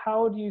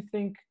 how do you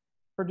think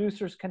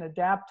producers can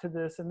adapt to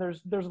this? And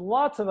there's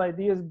lots of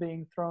ideas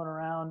being thrown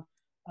around.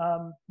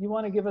 You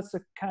want to give us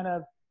a kind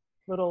of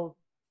little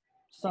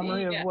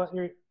summary of what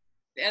you're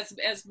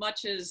as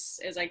much as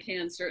I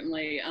can,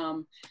 certainly.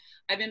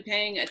 I've been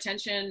paying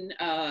attention,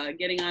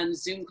 getting on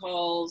Zoom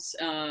calls,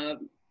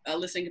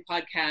 listening to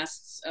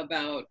podcasts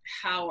about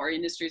how our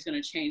industry is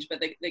going to change. But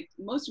the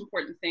most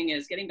important thing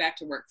is getting back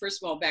to work.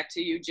 First of all, back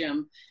to you,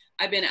 Jim.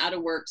 I've been out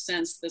of work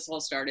since this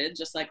all started,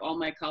 just like all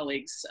my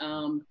colleagues.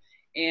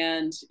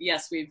 And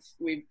yes,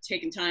 we've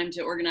taken time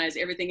to organize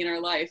everything in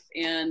our life,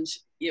 and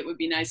it would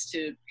be nice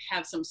to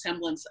have some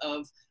semblance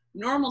of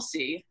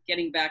normalcy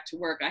getting back to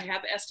work. I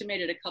have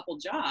estimated a couple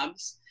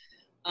jobs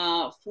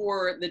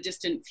for the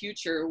distant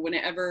future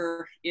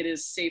whenever it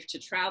is safe to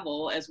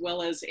travel, as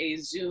well as a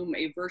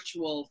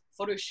virtual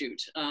photo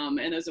shoot.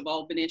 And those have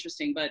all been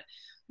interesting. But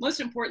most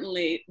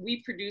importantly,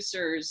 we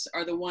producers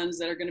are the ones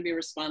that are going to be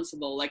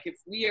responsible. Like if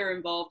we are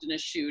involved in a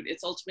shoot,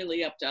 it's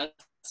ultimately up to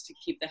us to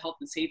keep the health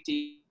and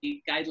safety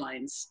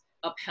guidelines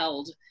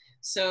upheld.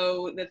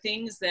 So the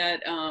things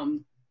that,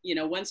 you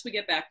know, once we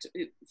get back to,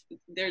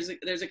 there's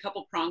a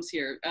couple prongs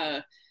here.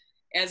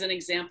 As an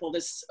example,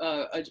 this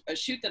a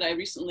shoot that I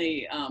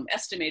recently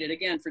estimated,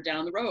 again, for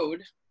down the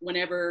road,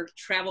 whenever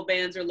travel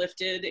bans are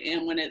lifted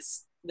and when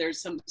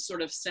there's some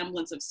sort of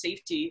semblance of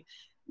safety,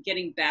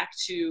 getting back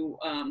to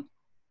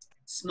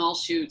small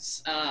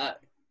shoots,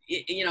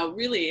 you know,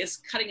 really is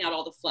cutting out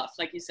all the fluff,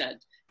 like you said,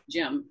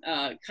 Jim,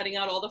 cutting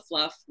out all the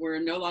fluff. We're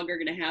no longer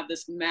going to have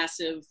this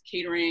massive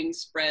catering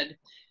spread.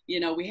 You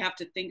know, we have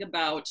to think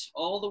about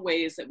all the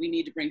ways that we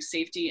need to bring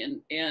safety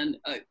and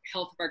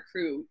health of our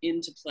crew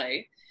into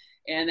play.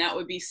 And that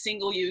would be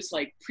single use,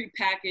 like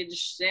prepackaged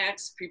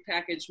snacks,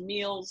 prepackaged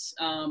meals,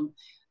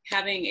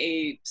 having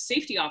a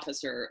safety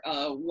officer,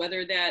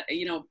 whether that,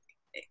 you know,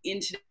 in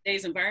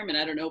today's environment,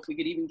 I don't know if we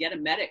could even get a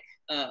medic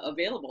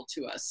available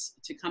to us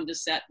to come to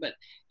set, but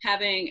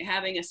having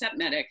a set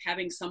medic,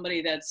 having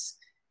somebody that's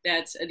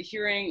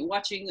adhering,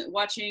 watching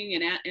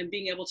and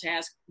being able to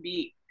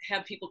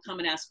have people come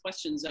and ask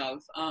questions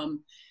of,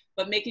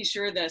 but making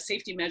sure the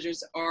safety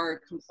measures are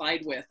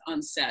complied with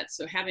on set.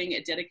 So having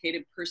a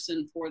dedicated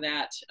person for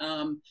that,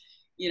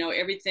 you know,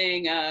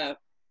 everything,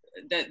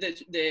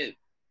 the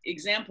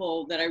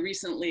example that I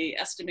recently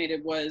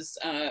estimated was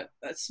a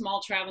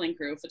small traveling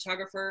crew,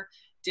 photographer,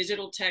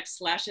 digital tech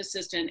 /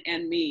 assistant,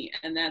 and me,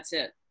 and that's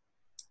it.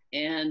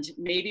 And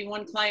maybe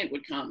one client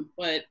would come,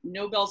 but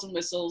no bells and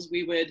whistles.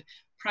 We would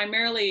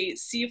primarily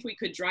see if we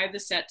could drive the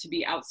set to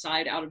be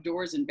outside, out of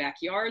doors, in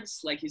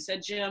backyards, like you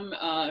said, Jim.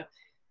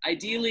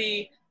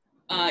 Ideally,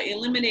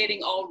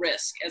 eliminating all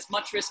risk, as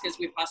much risk as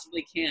we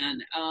possibly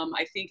can.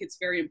 I think it's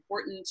very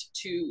important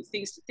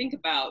things to think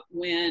about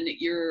when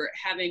you're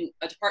having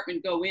a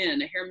department go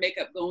in, a hair and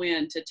makeup go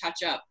in to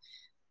touch up.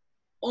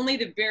 Only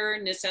the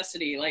bare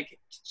necessity, like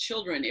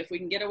children. If we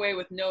can get away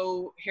with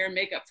no hair and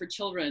makeup for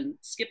children,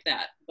 skip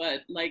that.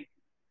 But like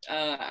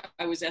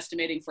I was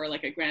estimating for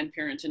like a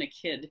grandparent and a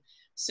kid.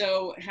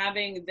 So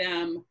having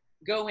them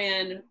go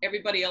in,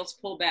 everybody else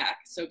pull back.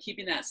 So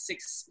keeping that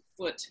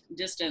 6-foot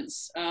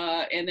distance.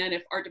 And then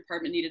if art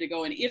department needed to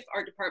go in, if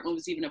art department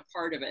was even a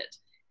part of it.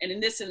 And in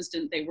this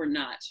instant, they were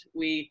not.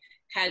 We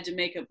had to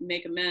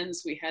make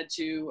amends. We had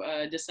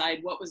to decide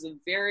what was the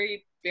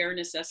very bare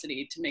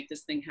necessity to make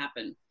this thing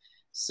happen.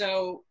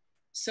 So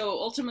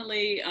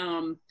ultimately,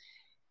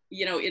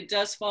 you know, it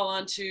does fall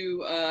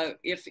onto,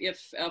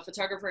 if a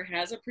photographer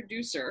has a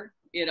producer,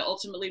 it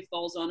ultimately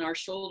falls on our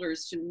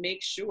shoulders to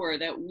make sure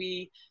that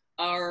we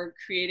are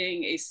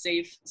creating a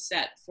safe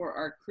set for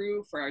our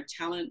crew, for our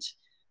talent,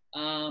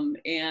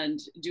 and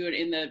do it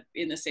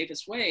in the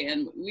safest way.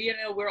 And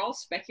we're all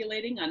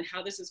speculating on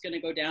how this is going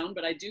to go down,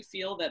 but I do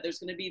feel that there's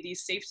going to be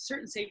these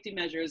certain safety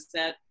measures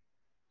that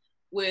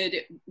would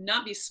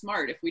not be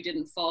smart if we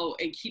didn't follow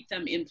and keep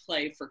them in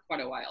play for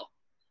quite a while.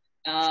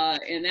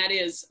 And that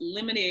is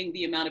limiting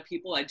the amount of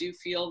people. I do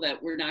feel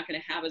that we're not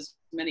going to have as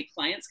many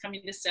clients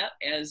coming to set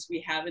as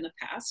we have in the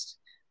past,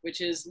 which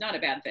is not a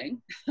bad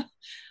thing.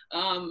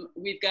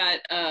 We've got,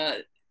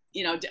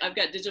 you know, I've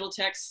got digital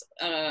techs,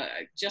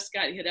 just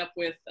got hit up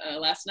with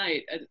last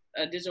night,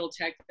 a digital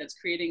tech that's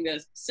creating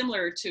this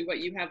similar to what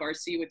you have,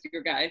 RC, with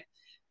your guy.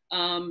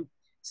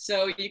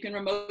 So you can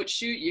remote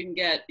shoot, you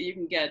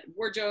can get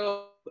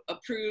wardrobe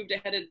approved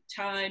ahead of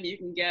time, you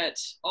can get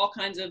all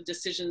kinds of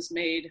decisions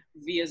made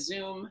via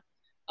Zoom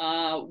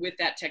with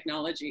that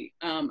technology.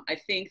 I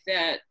think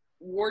that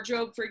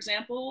wardrobe, for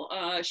example,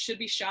 should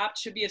be shopped,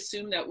 should be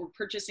assumed that we're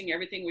purchasing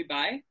everything we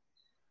buy.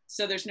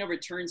 So there's no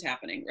returns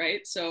happening,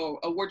 right? So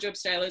a wardrobe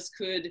stylist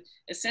could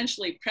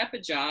essentially prep a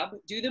job,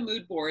 do the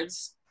mood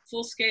boards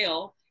full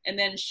scale, and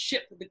then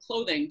ship the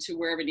clothing to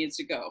wherever it needs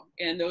to go.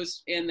 And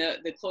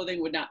the clothing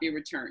would not be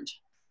returned.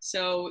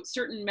 So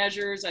certain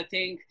measures, I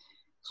think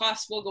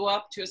costs will go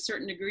up to a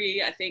certain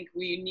degree. I think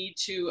we need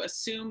to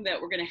assume that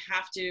we're going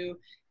to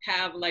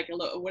have like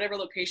whatever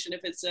location,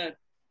 if it's a,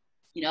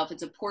 you know, if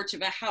it's a porch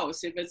of a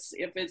house, if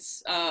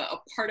it's a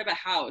part of a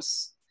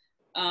house,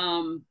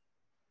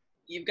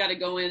 you've got to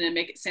go in and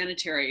make it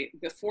sanitary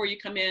before you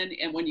come in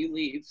and when you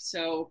leave.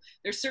 So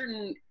there's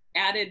certain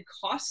added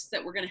costs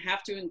that we're going to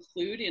have to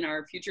include in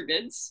our future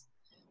bids.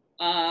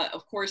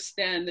 Of course,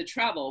 then the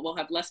travel, we'll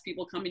have less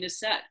people coming to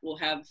set. We'll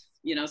have,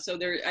 you know, so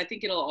there, I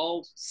think it'll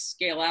all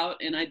scale out.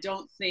 And I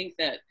don't think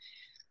that,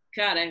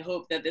 God, I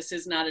hope that this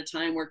is not a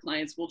time where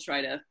clients will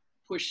try to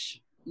push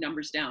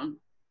numbers down,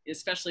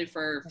 especially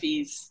for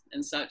fees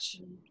and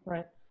such.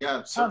 Right.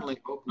 Yeah, certainly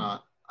hope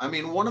not. I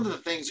mean, one of the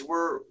things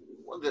we're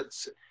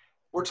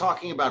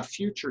talking about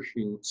future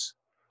shoots.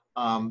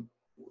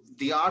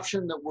 The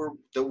option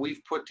that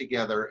we've put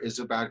together is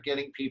about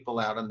getting people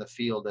out in the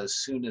field as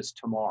soon as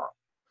tomorrow.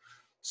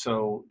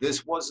 So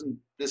this wasn't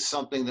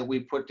something that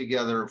we put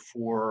together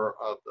for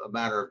a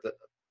matter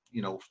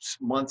of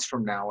months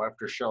from now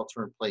after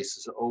shelter in place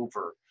is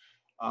over.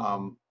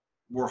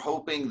 We're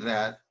hoping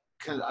that,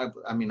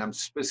 I'm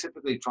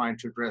specifically trying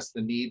to address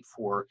the need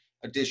for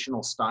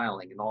additional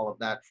styling and all of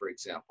that, for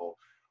example.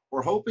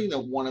 We're hoping that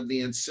one of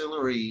the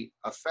ancillary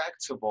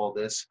effects of all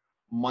this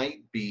might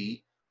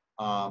be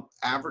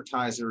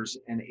advertisers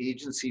and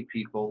agency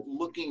people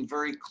looking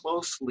very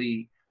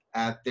closely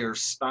at their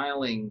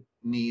styling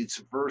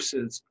needs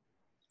versus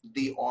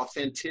the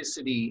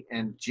authenticity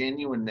and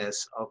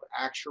genuineness of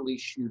actually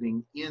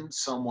shooting in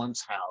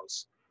someone's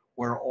house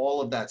where all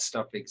of that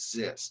stuff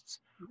exists.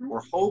 Mm-hmm.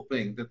 We're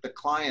hoping that the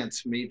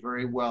clients may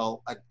very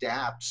well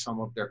adapt some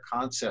of their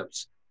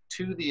concepts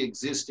to the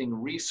existing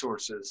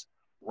resources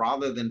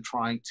rather than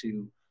trying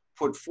to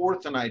put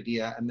forth an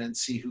idea and then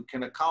see who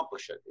can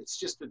accomplish it. It's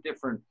just a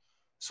different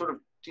sort of,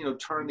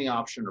 turn the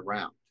option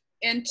around.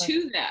 And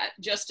to that,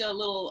 just a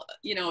little,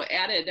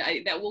 added,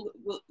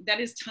 that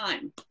is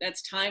time.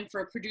 That's time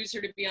for a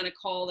producer to be on a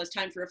call. That's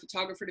time for a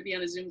photographer to be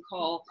on a Zoom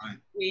call. Right.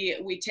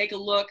 We take a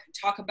look,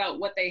 talk about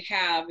what they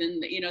have.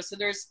 And, so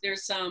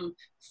there's some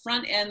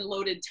front end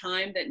loaded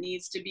time that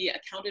needs to be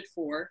accounted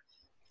for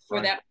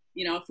right. that,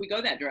 if we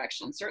go that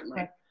direction,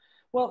 certainly. Right.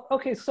 Well,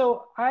 okay.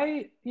 So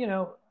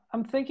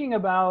I'm thinking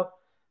about,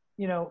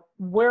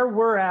 where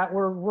we're at,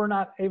 where we're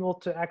not able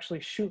to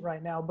actually shoot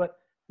right now, but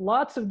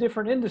lots of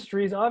different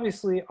industries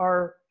obviously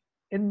are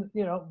in,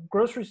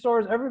 grocery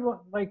stores, everyone,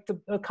 like the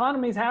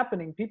economy is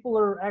happening. People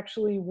are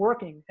actually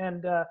working.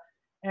 And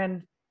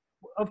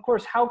of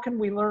course, how can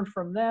we learn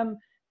from them?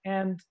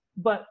 And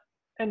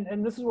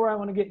this is where I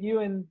want to get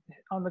you in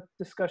on the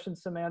discussion,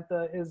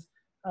 Samantha, is,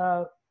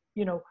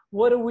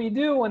 what do we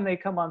do when they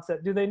come on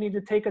set? Do they need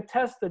to take a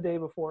test the day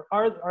before?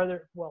 Are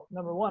there, well,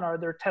 number one, are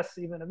there tests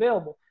even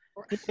available?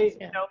 Are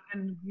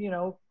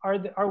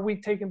we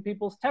taking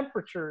people's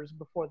temperatures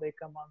before they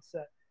come on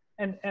set?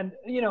 And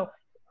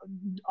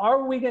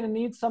are we going to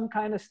need some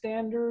kind of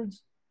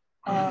standards?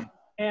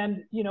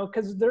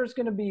 Because there's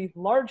going to be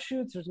large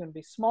shoots, there's going to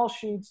be small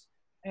shoots,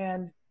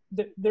 and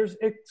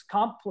it's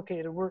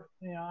complicated.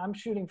 I'm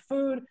shooting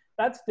food,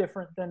 that's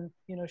different than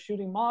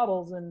shooting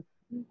models, and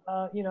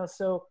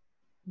so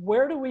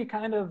where do we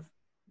kind of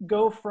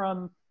go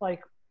from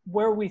like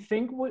where we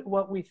think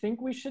what we think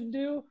we should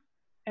do,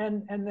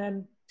 and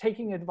then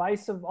taking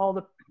advice of all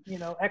the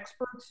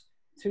experts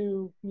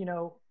to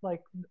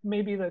like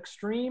maybe the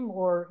extreme,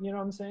 or what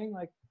I'm saying,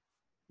 like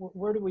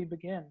where do we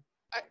begin?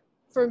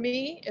 For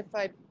me, if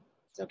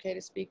it's okay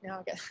to speak now,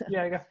 I guess.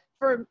 Yeah, I guess.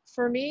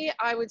 For me,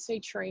 I would say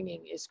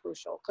training is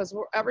crucial, because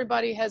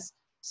everybody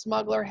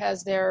Smuggler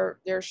has their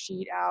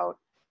sheet out.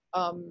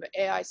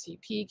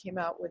 AICP came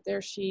out with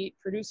their sheet.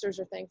 Producers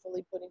are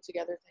thankfully putting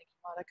together, thank you,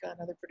 Monica and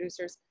other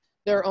producers,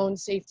 their own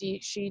safety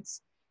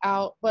sheets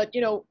out. But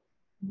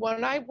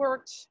when I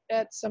worked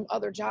at some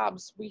other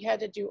jobs, we had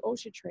to do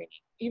OSHA training,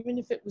 even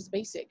if it was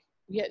basic.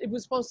 It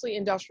was mostly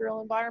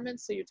industrial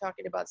environments, so you're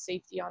talking about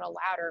safety on a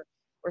ladder,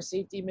 or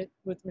safety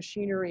with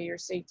machinery, or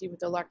safety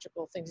with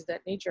electrical, things of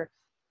that nature.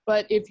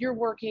 But if you're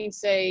working,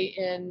 say,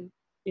 in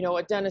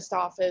a dentist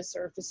office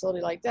or a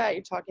facility like that,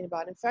 you're talking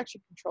about infection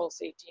control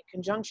safety in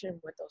conjunction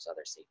with those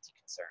other safety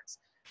concerns.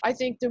 I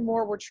think the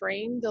more we're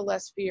trained, the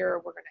less fear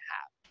we're going to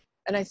have.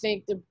 And I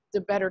think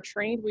the better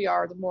trained we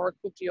are, the more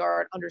equipped we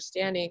are at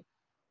understanding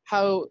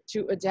how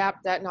to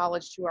adapt that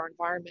knowledge to our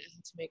environment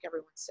and to make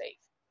everyone safe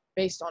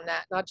based on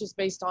that, not just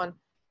based on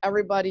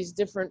everybody's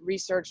different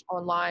research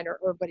online, or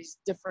everybody's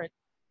different,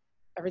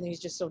 everything's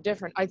just so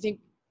different. I think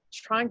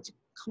trying to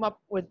come up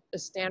with a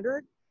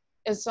standard,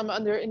 as some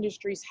other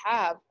industries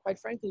have, quite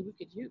frankly, we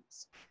could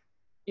use.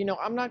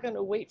 I'm not going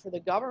to wait for the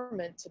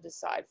government to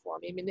decide for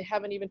me. I mean, they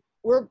haven't even,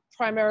 we're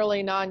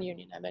primarily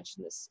non-union. I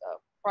mentioned this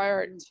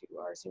prior to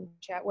our Zoom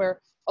chat, where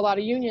a lot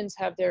of unions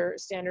have their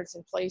standards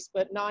in place,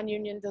 but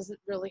non-union doesn't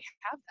really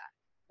have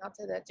that, not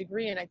to that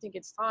degree. And I think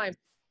it's time.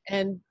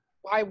 And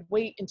why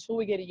wait until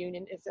we get a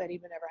union, if that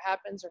even ever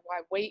happens, or why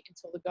wait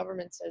until the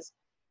government says,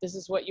 this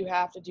is what you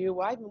have to do?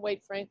 Why even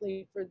wait,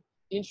 frankly, for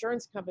the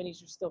insurance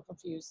companies are still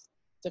confused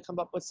to come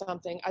up with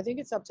something. I think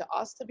it's up to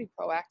us to be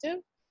proactive,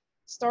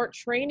 start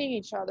training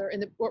each other,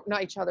 or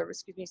not each other,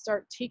 excuse me,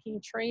 start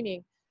taking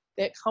training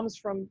that comes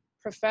from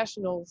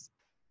professionals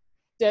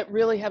that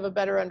really have a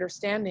better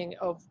understanding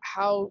of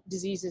how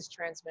disease is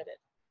transmitted.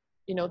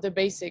 You know, the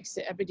basics,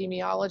 the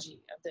epidemiology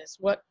of this.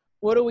 What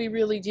are we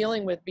really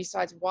dealing with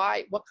besides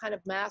why? What kind of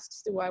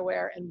masks do I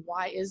wear, and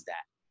why is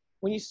that?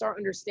 When you start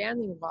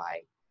understanding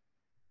why,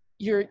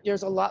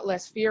 there's a lot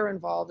less fear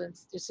involved, and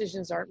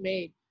decisions aren't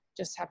made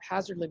just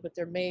haphazardly, but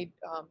they're made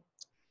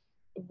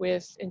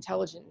with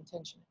intelligent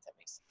intention, if that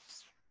makes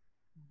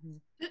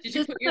sense. Did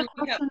you put your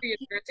link up for your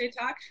Thursday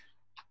talk?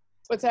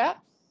 What's that?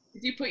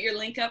 Did you put your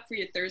link up for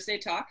your Thursday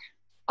talk?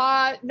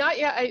 Not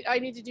yet. I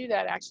need to do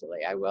that, actually.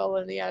 I will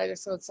in the end. I'm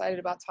just so excited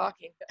about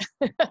talking.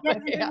 Yeah,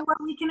 you know what,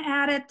 we can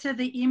add it to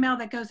the email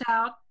that goes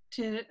out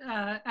to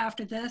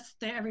after this.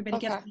 Everybody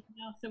gets an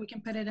email, so we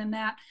can put it in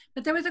that.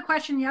 But there was a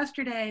question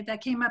yesterday that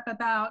came up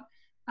about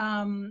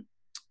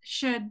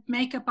should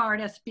makeup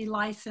artists be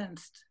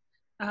licensed,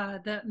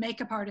 the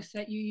makeup artists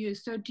that you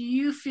use. So do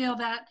you feel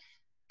that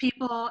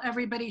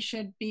everybody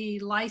should be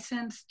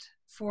licensed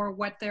for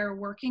what they're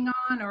working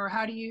on, or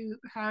how do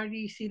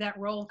you see that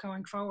role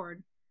going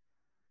forward?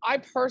 I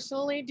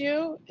personally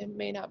do. It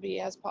may not be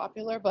as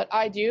popular, but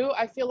I do.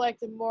 I feel like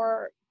the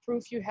more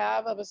proof you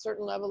have of a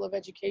certain level of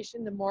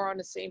education, the more on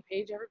the same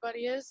page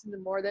everybody is, and the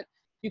more that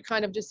you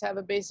kind of just have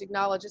a basic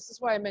knowledge. This is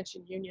why I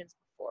mentioned unions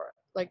before,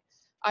 like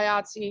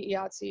IATSE,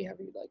 however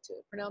you'd like to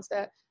pronounce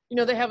that. You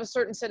know, they have a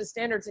certain set of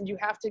standards, and you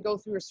have to go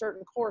through a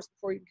certain course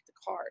before you get the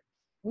card.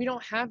 We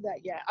don't have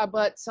that yet,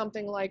 but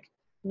something like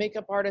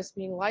makeup artists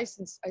being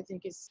licensed, I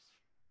think, is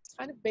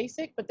kind of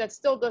basic, but that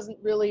still doesn't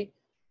really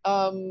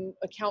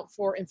account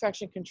for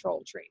infection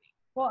control training.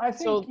 Well, I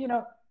think, you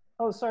know,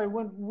 oh, sorry,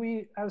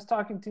 I was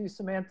talking to you,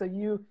 Samantha,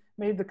 you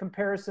made the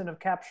comparison of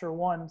Capture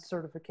One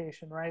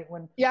certification, right?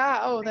 That's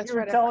you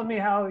were right. telling me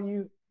how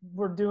you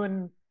were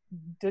doing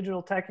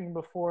digital teching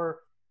before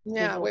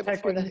way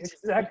before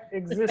that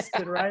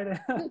existed, right?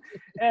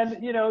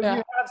 And, you know, you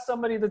have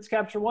somebody that's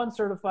Capture One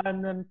certified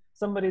and then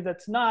somebody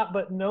that's not,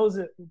 but knows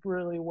it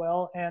really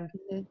well. And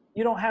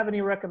you don't have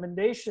any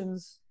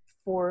recommendations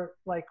for,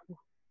 like,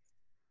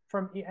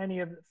 from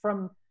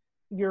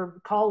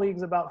your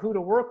colleagues about who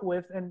to work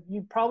with, and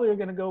you probably are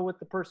going to go with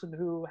the person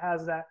who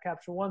has that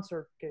Capture One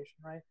certification,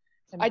 right?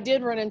 And I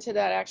did run into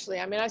that, actually.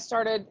 I mean, I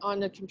started on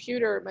the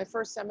computer. My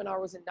first seminar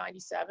was in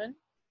 '97,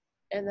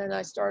 and then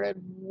I started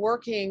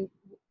working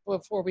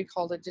before we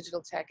called it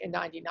digital tech in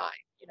 '99,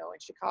 you know, in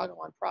Chicago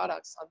on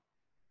products, on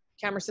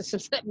camera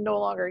systems that no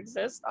longer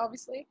exist,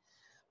 obviously.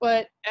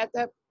 But at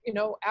that, you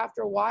know,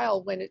 after a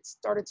while, when it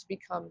started to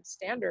become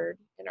standard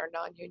in our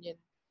non-union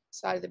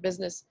side of the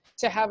business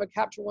to have a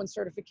Capture One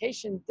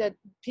certification, that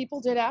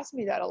people did ask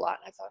me that a lot.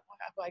 And I thought,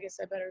 well, I guess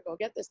I better go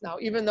get this now,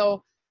 even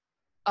though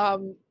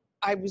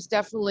I was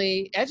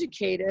definitely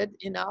educated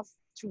enough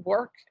to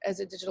work as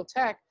a digital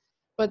tech,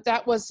 but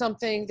that was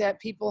something that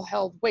people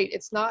held, wait,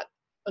 it's not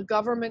a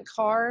government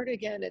card.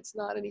 Again, it's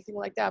not anything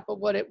like that. But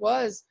what it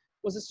was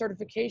a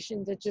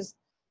certification that just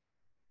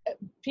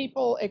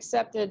people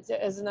accepted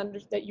as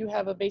that you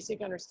have a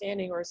basic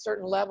understanding or a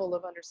certain level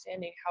of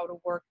understanding how to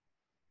work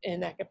in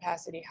that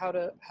capacity, how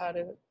to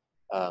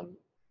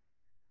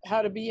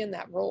be in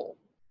that role,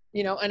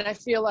 you know. And I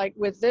feel like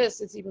with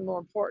this, it's even more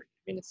important.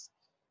 I mean, it's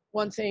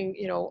one thing,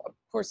 you know, of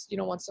course, you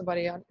don't want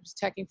somebody who's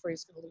teching for you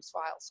who's going to lose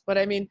files. But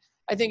I mean,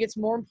 I think it's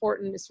more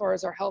important as far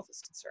as our health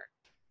is concerned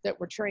that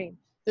we're trained.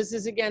 This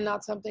is, again,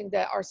 not something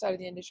that our side of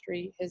the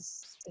industry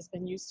has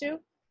been used to.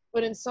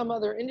 But in some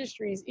other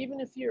industries,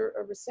 even if you're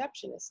a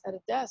receptionist at a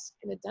desk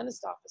in a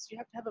dentist office, you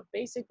have to have a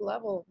basic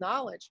level of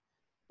knowledge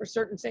for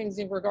certain things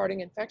regarding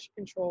infection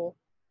control,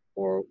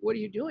 or what are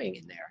you doing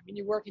in there? I mean,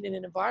 you're working in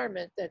an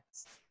environment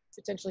that's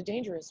potentially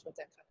dangerous with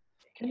that kind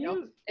of thing. You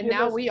know? And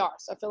now we are,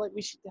 so I feel like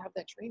we should have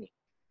that training.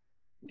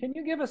 Can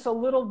you give us a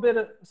little bit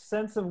of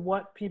sense of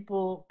what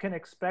people can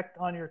expect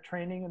on your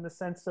training, in the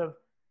sense of,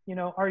 you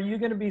know, are you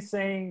going to be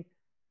saying,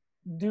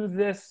 do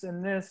this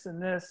and this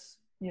and this,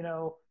 you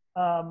know,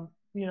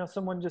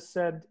 someone just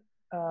said,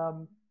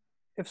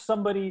 if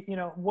somebody, you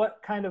know,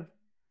 what kind of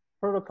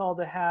protocol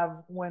to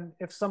have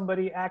if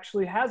somebody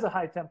actually has a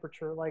high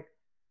temperature, like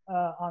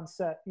on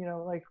set, you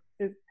know, like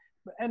it,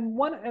 and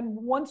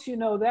once you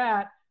know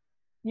that,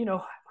 you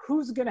know,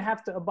 who's going to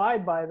have to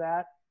abide by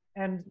that,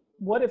 and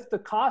what if the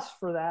costs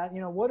for that, you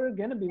know, what are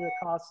going to be the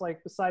costs,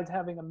 like, besides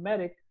having a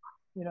medic,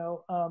 you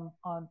know,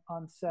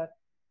 on set?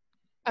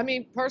 I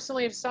mean,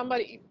 personally,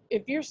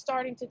 if you're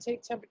starting to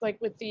take like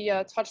with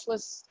the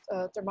touchless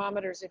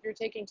thermometers, if you're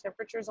taking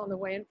temperatures on the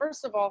way in,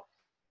 first of all,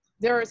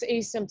 there is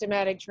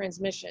asymptomatic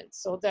transmission.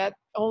 So that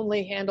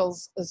only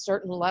handles a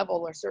certain level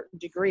or certain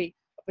degree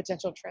of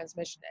potential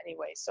transmission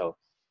anyway. So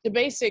the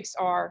basics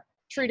are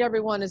treat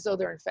everyone as though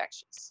they're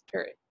infectious,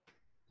 period.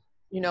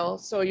 You know,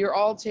 so you're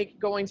all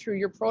going through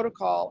your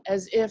protocol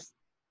as if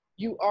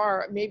you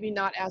are, maybe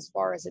not as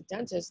far as a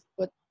dentist,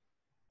 but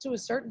to a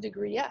certain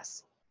degree,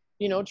 yes.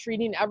 You know,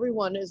 treating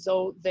everyone as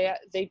though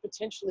they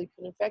potentially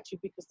could infect you,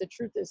 because the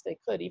truth is they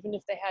could. Even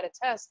if they had a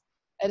test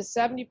at a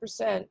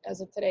 70%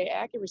 as of today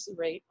accuracy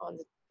rate on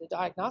the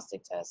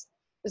diagnostic test,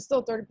 there's still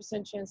a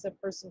 30% chance that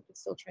person could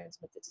still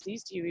transmit the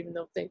disease to you, even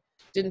though they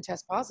didn't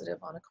test positive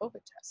on a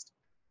COVID test.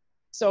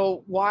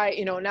 So why,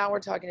 you know, now we're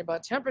talking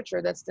about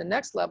temperature. That's the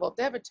next level. If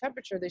they have a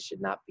temperature, they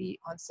should not be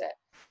on set.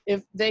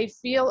 If they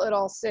feel at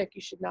all sick,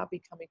 you should not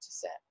be coming to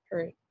set,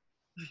 period.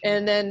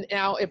 And then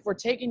now if we're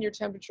taking your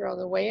temperature on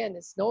the way in,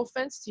 it's no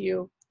offense to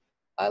you.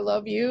 I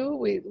love you.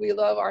 We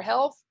love our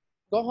health.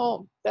 Go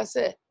home. That's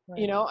it.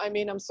 Right. You know, I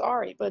mean, I'm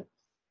sorry, but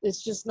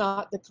it's just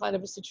not the kind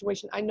of a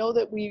situation. I know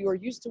that we are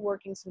used to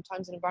working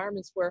sometimes in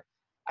environments where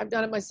I've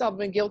done it myself. I've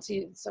been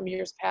guilty in some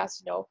years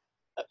past, you know,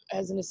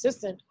 as an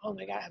assistant. Oh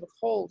my God, I have a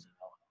cold. You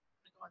know,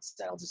 I go on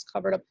set, I'll just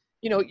cover it up.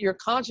 You know, you're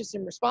conscious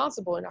and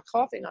responsible and not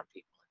coughing on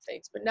people and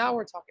things. But now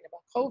we're talking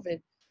about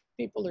COVID.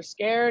 People are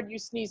scared. You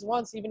sneeze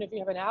once, even if you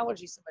have an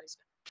allergy, somebody's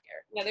going to be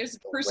scared. Yeah, there's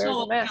So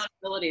personal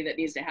accountability that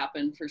needs to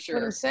happen for That's what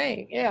I'm sure.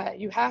 saying. Yeah,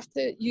 you have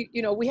to,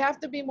 you know, we have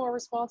to be more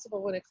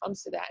responsible when it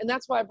comes to that. And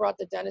that's why I brought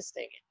the dentist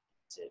thing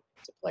in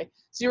to play.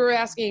 So you were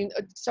asking,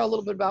 tell a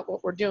little bit about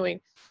what we're doing.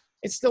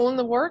 It's still in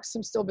the works.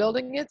 I'm still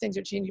building it. Things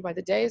are changing by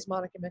the day, as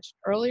Monica mentioned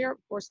earlier. Of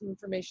course, some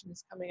information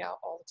is coming out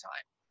all the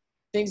time.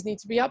 Things need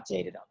to be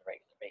updated on a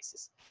regular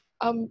basis.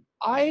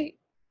 I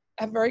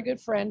have a very good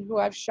friend who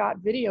I've shot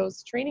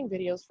videos, training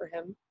videos for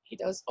him. He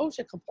does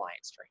OSHA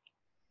compliance training.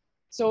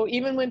 So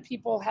even when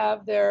people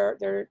have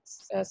their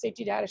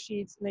safety data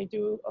sheets and they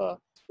do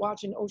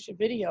watch an OSHA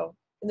video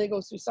and they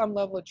go through some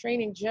level of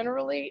training,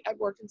 generally, I've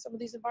worked in some of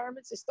these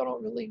environments, they still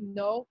don't really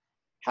know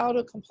how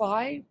to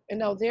comply. And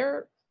now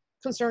their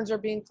concerns are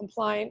being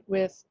compliant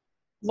with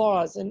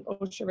laws and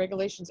OSHA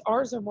regulations.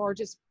 Ours are more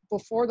just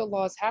before the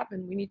laws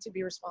happen, we need to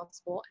be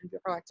responsible and be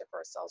proactive for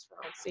ourselves, for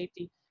our own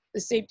safety. The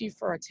safety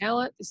for our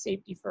talent, the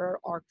safety for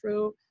our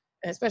crew,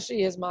 and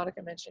especially as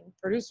Monica mentioned,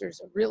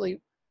 producers are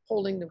really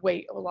holding the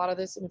weight of a lot of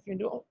this. And if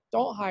you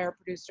don't hire a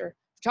producer,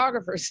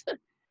 photographers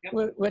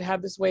Yep. would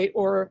have this weight,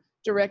 or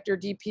director,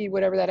 DP,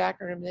 whatever that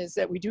acronym is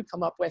that we do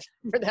come up with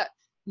for that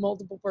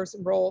multiple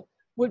person role,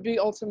 would be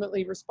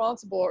ultimately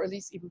responsible, or at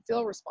least even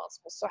feel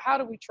responsible. So how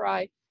do we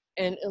try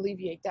and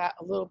alleviate that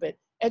a little bit?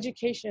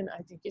 Education,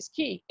 I think, is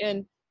key.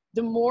 And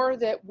the more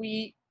that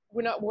we're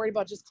not worried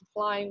about just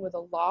complying with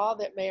a law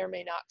that may or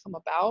may not come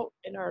about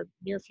in our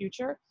near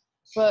future,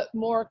 but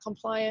more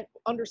compliant,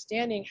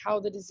 understanding how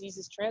the disease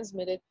is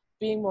transmitted,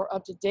 being more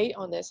up to date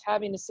on this,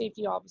 having a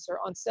safety officer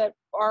on set.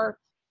 Our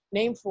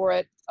name for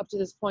it up to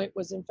this point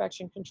was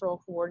infection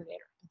control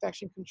coordinator,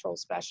 infection control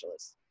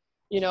specialist.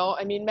 You know,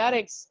 I mean,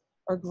 medics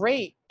are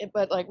great,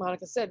 but like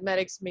Monica said,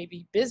 medics may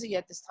be busy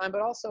at this time,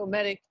 but also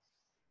medic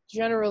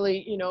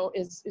generally, you know,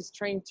 is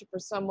trained for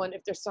someone,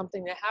 if there's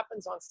something that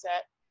happens on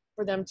set,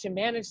 for them to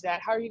manage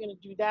that. How are you going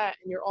to do that?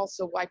 And you're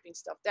also wiping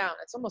stuff down.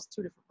 It's almost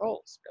two different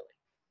roles, really.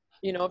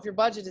 You know, if your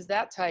budget is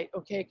that tight,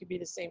 okay, it could be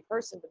the same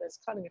person, but it's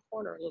cutting a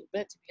corner a little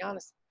bit, to be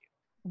honest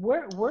with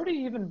you. Where do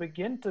you even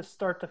begin to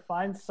start to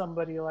find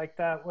somebody like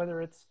that?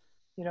 Whether it's,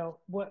 you know,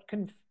 what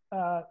can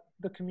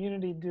the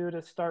community do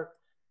to start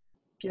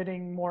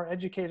getting more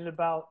educated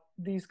about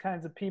these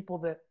kinds of people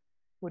that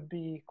would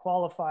be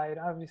qualified?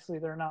 Obviously,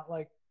 they're not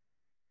like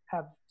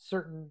have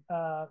certain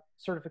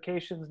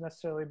certifications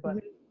necessarily, but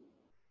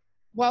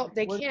well,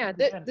 they can.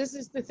 This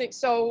is the thing.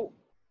 So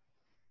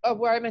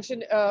where I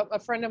mentioned a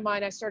friend of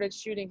mine, I started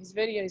shooting his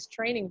videos,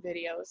 training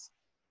videos,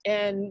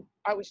 and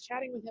I was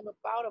chatting with him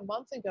about a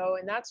month ago,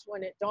 and that's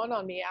when it dawned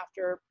on me,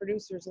 after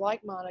producers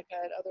like Monica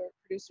and other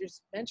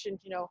producers mentioned,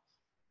 you know,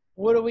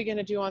 what are we going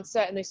to do on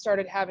set? And they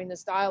started having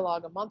this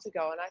dialogue a month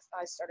ago, and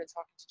I started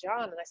talking to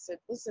John, and I said,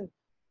 listen,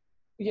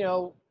 you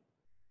know,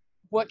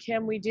 what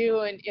can we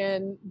do?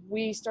 And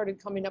we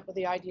started coming up with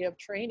the idea of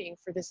training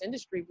for this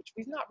industry, which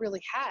we've not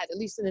really had, at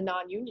least in the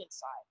non-union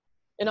side.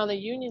 And on the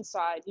union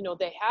side, you know,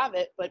 they have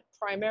it, but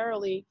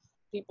primarily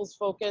people's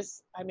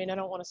focus, I mean, I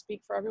don't want to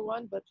speak for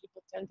everyone, but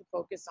people tend to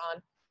focus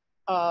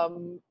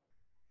on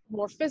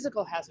more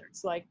physical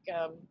hazards, like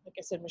I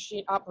said,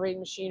 operating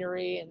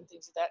machinery and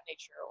things of that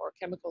nature, or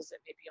chemicals that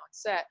may be on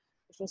set,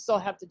 which we'll still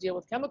have to deal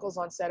with chemicals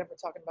on set if we're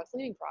talking about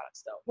cleaning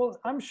products, though. Well,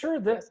 I'm sure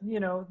that,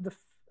 you know, the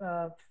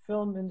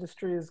film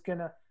industry is going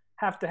to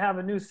have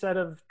a new set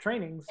of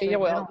trainings. Yeah,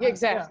 well,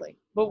 exactly. Yeah.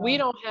 But we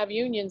don't have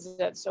unions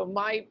yet. So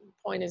my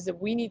point is that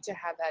we need to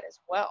have that as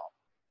well.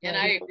 And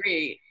I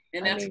agree.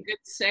 And that's a good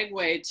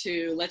segue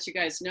to let you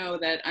guys know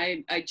that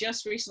I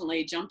just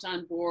recently jumped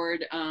on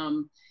board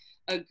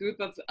a group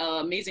of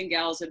amazing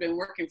gals that have been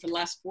working for the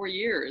last 4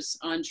 years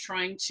on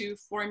trying to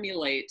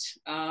formulate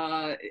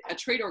a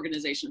trade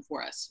organization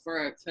for us,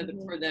 for us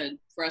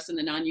in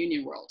the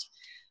non-union world.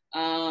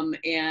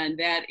 And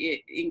that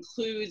it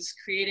includes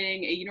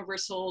creating a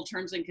universal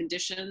terms and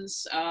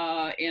conditions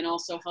and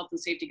also health and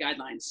safety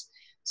guidelines.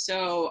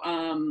 So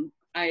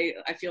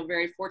I feel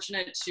very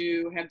fortunate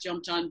to have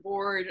jumped on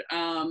board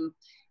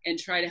and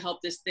try to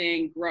help this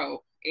thing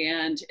grow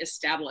and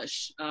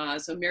establish.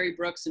 So Mary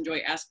Brooks and Joy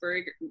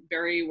Asbury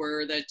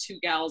were the two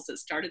gals that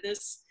started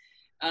this.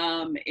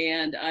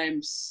 And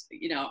I'm,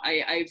 you know,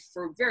 I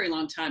for a very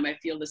long time, I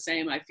feel the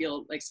same. I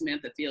feel like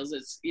Samantha feels.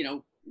 It's, you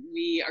know,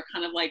 we are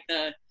kind of like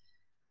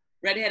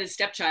redheaded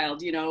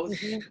stepchild, you know,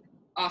 Mhm.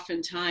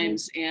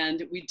 oftentimes,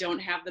 and we don't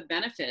have the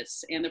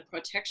benefits and the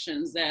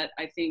protections that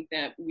I think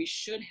that we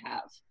should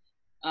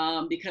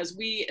have, because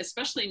we,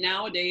 especially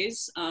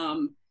nowadays,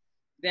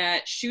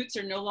 that shoots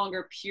are no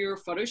longer pure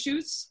photo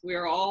shoots.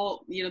 We're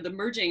all, you know, the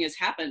merging has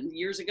happened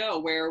years ago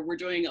where we're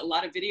doing a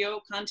lot of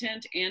video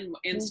content and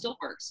still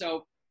work.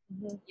 So,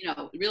 you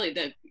know, really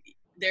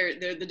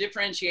the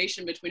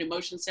differentiation between a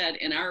motion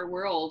set and our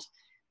world,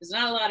 there's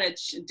not a lot of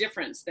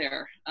difference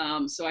there.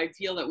 So I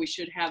feel that we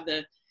should have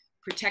the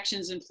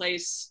protections in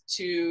place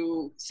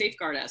to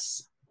safeguard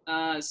us.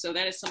 So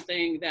that is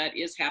something that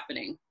is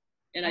happening,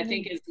 and I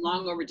think is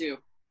long overdue.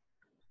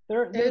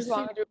 It is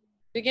long overdue.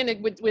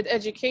 Beginning with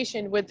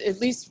education, with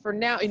at least for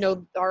now, you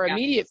know, our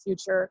immediate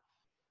future.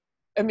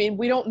 I mean,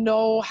 we don't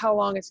know how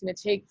long it's going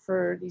to take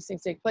for these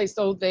things to take place,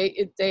 though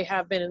they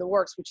have been in the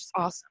works, which is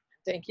awesome.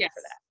 Thank you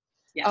for that.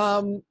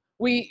 Yes.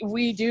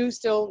 We do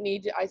still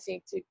need, I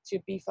think, to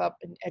beef up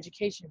in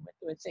education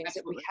with things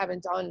Absolutely. that we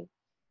haven't done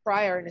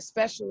prior, and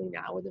especially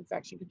now with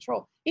infection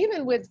control.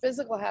 Even with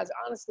physical hazard,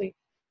 honestly,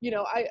 you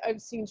know,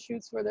 I've seen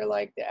shoots where they're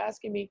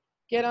asking me,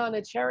 get on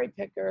a cherry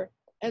picker,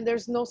 and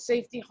there's no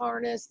safety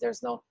harness.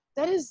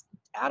 That is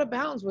out of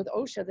bounds with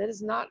OSHA. That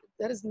is not,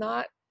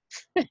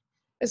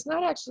 it's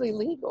not actually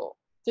legal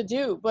to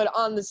do. But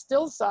on the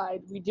still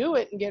side, we do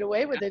it and get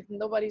away with it, and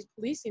nobody's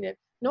policing it.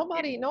 No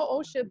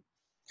OSHA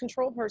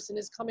control person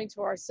is coming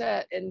to our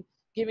set and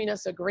giving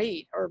us a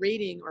grade or a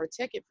rating or a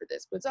ticket for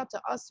this, but it's up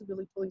to us to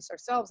really police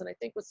ourselves. And I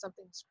think with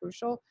something that's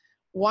crucial,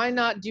 why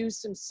not do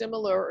some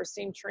similar or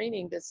same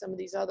training that some of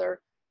these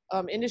other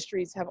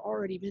industries have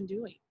already been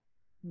doing?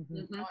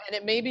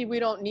 And maybe we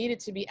don't need it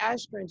to be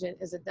as stringent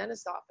as a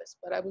dentist office,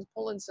 but I was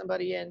pulling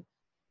somebody in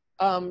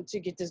to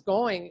get this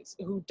going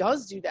who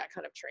does do that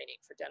kind of training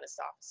for dentist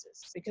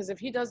offices, because if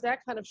he does that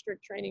kind of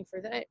strict training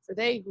for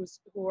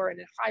who are in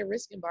a high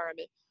risk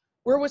environment,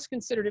 we're what's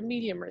considered a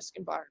medium risk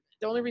environment.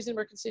 The only reason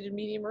we're considered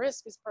medium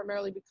risk is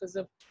primarily because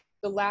of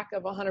the lack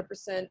of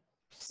 100%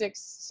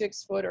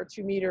 6 foot or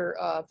 2 meter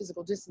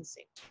physical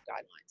distancing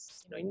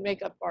guidelines. You know, a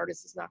makeup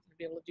artist is not going to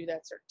be able to do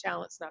that. Certain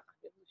talent's not going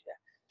to be able to do that.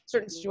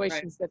 Certain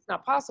situations that's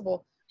not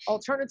possible.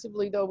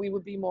 Alternatively, though, we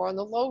would be more on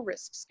the low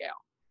risk scale,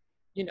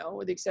 you know,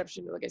 with the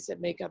exception of, like I said,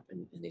 makeup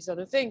and these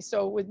other things.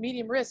 So with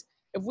medium risk,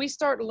 if we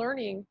start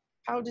learning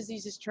how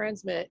diseases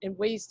transmit and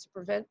ways to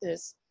prevent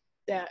this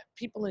that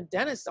people in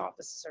dentist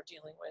offices are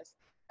dealing with,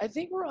 I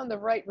think we're on the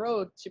right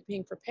road to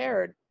being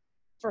prepared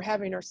for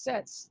having our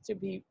sets to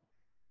be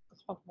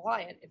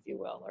compliant, if you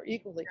will, or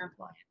equally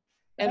compliant.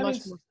 And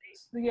much more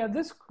safe. Yeah,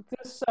 this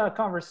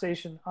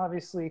conversation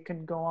obviously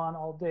can go on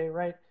all day,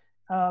 right?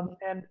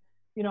 And,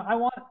 you know, I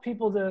want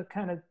people to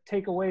kind of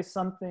take away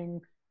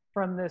something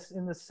from this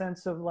in the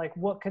sense of like,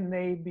 what can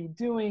they be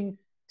doing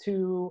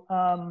to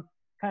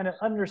kind of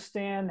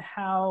understand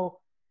how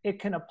it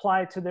can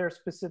apply to their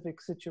specific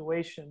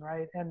situation,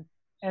 right? And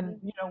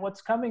you know,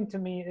 what's coming to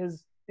me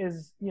is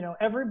you know,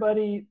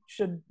 everybody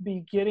should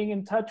be getting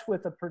in touch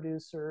with a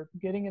producer,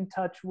 getting in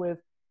touch with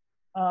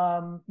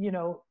you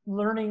know,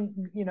 learning,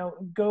 you know,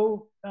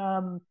 go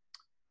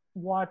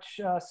watch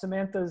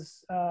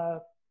Samantha's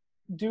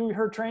do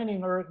her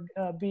training, or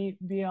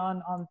be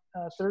on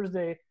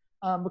Thursday,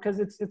 because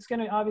it's going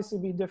to obviously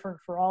be different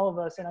for all of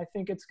us, and I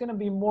think it's going to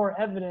be more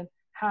evident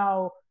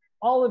how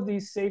all of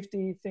these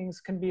safety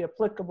things can be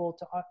applicable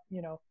to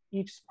you know,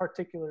 each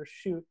particular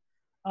shoot.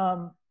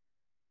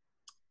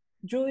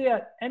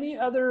 Juliet, any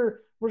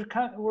other? We're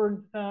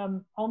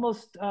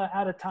almost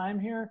out of time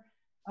here.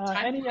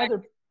 Any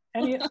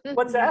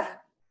what's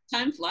that?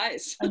 Time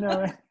flies. I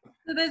know, right?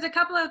 So there's a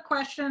couple of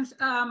questions.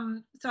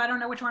 So I don't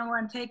know which one we're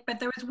going to take, but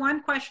there was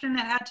one question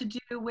that had to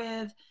do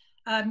with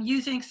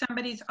using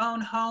somebody's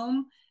own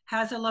home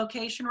has a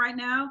location right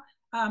now.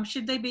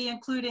 Should they be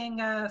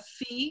including a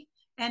fee?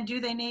 And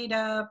do they need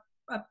a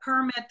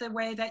permit the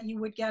way that you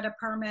would get a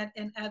permit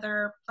in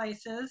other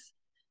places?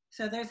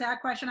 So there's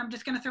that question. I'm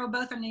just going to throw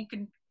both and you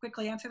can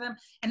quickly answer them.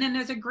 And then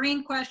there's a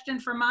green question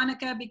for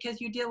Monica,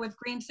 because you deal with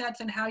green sets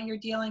and how you're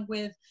dealing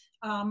with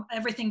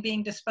everything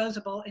being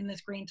disposable in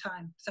this green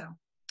time. So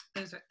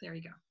there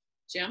you go.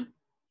 Jim,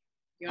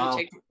 you want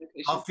to take the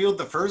question? I'll field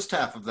the first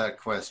half of that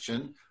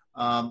question.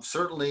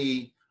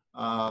 Certainly,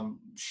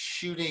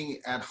 shooting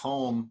at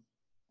home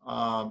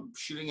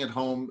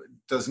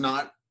does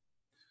not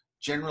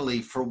generally,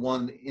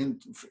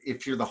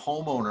 if you're the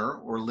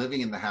homeowner or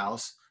living in the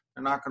house,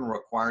 they're not going to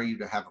require you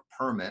to have a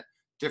permit.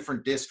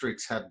 Different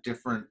districts have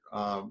different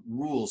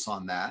rules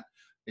on that.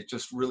 It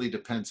just really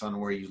depends on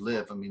where you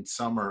live. I mean,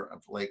 some are,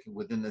 like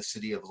within the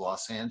city of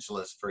Los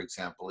Angeles, for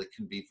example, it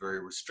can be very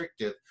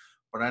restrictive,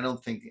 but I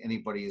don't think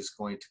anybody is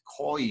going to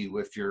call you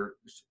if you're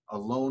a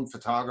lone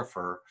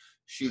photographer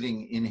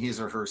shooting in his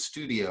or her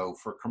studio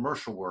for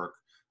commercial work.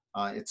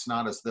 It's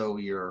not as though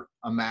you're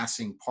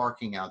amassing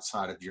parking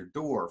outside of your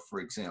door, for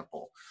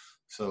example.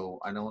 So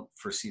I don't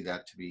foresee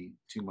that to be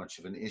too much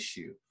of an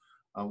issue.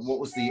 What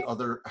was the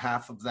other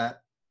half of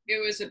that? It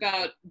was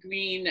about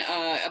green,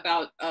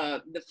 about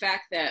the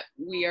fact that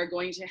we are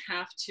going to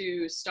have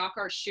to stock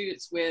our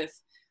shoots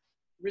with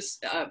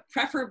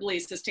preferably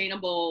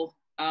sustainable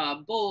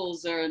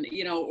bowls or,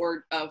 you know,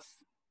 or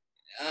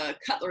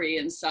cutlery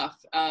and stuff,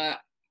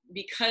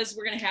 because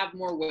we're going to have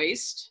more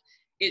waste.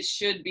 It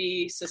should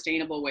be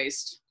sustainable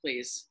waste,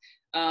 please.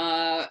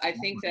 I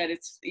think that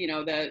it's, you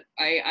know, that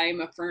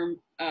I'm a firm,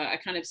 I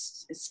kind of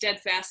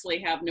steadfastly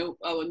have no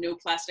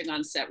plastic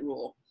on set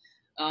rule.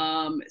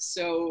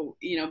 So,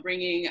 you know,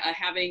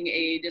 having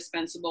a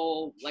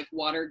dispensable like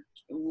water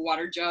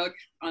jug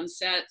on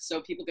set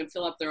so people can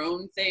fill up their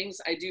own things.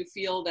 I do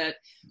feel that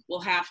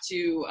we'll have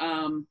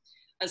to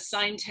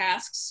assign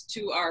tasks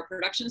to our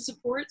production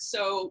support.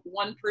 So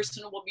one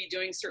person will be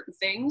doing certain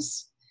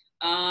things.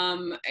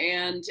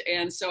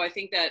 And so I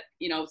think that,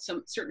 you know,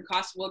 some certain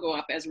costs will go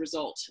up as a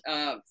result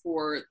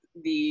for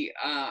the,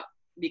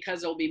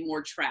 because there'll be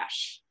more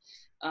trash.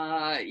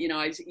 You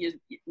know,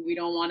 we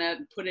don't want to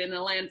put it in a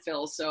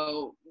landfill,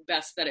 so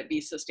best that it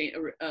be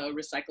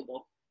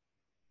recyclable.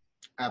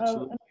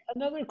 Absolutely.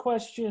 Another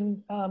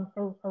question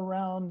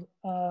around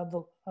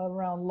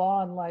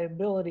law and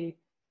liability.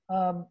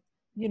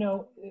 You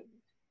know,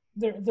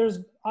 there's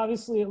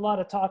obviously a lot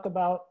of talk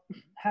about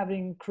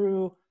having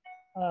crew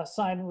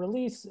sign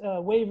release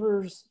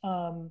waivers,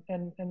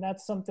 and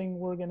that's something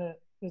we're gonna.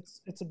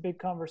 It's a big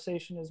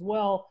conversation as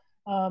well.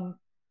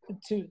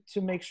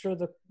 To make sure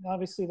that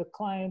obviously the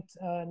client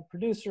and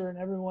producer and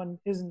everyone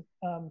isn't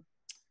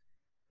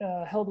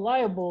held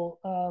liable.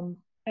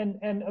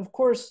 And of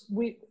course,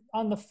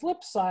 on the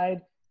flip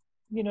side,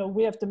 you know,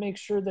 we have to make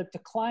sure that the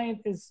client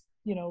is,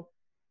 you know,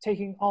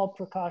 taking all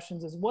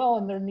precautions as well.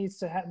 And there needs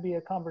to be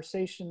a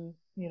conversation,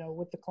 you know,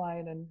 with the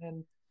client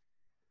and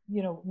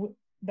you know,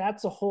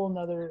 that's a whole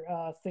nother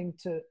thing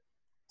to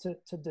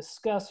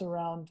discuss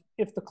around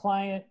if the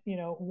client, you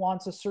know,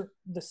 wants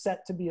the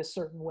set to be a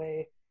certain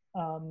way.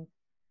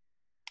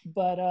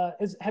 But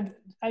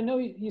I know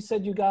you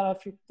said you got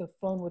off the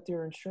phone with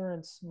your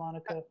insurance,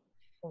 Monica.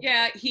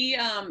 Yeah,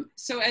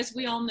 so as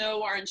we all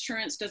know, our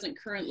insurance doesn't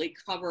currently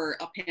cover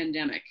a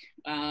pandemic.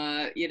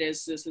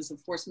 This is a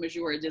force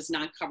majeure. It does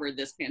not cover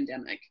this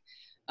pandemic.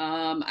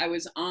 I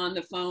was on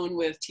the phone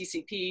with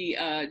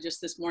TCP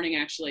just this morning,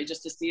 actually,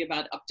 just to see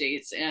about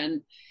updates.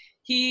 And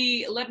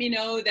he let me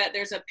know that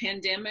there's a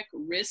pandemic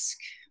risk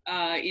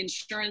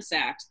insurance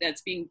act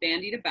that's being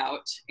bandied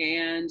about.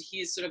 And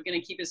he's sort of going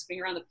to keep his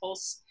finger on the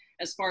pulse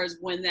as far as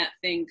when that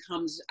thing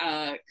comes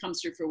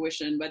to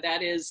fruition. But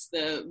that is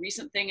the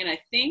recent thing. And I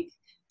think,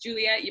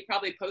 Juliet, you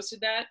probably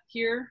posted that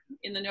here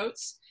in the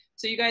notes.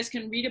 So you guys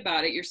can read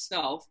about it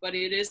yourself. But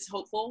it is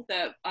hopeful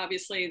that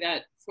obviously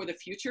that for the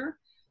future,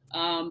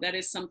 that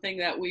is something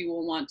that we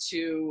will want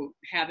to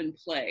have in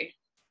play.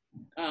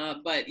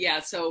 But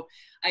yeah, so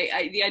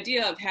the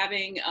idea of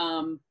having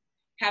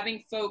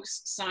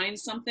folks sign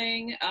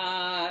something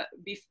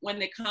when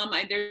they come,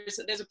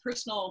 there's a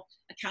personal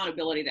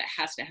accountability that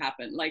has to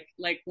happen.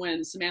 Like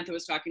when Samantha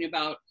was talking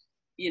about,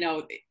 you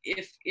know,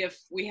 if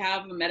we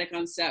have a medic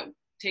on set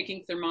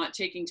taking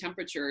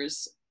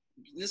temperatures,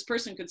 this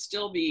person could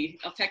still be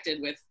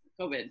affected with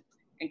COVID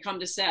and come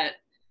to set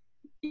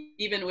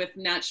even with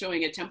not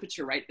showing a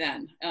temperature right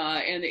then.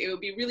 And it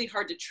would be really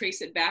hard to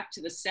trace it back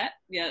to the set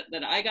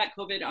that I got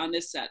COVID on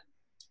this set,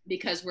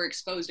 because we're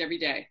exposed every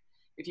day.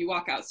 If you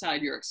walk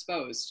outside, you're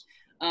exposed.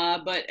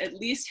 But at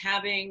least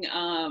having,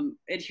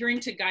 adhering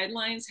to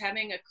guidelines,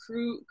 having a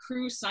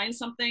crew sign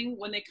something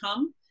when they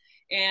come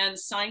and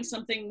sign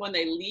something when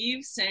they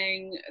leave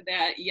saying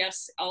that,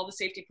 yes, all the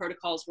safety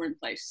protocols were in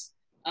place.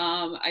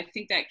 I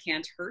think that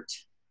can't hurt.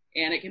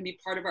 And it can be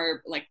part of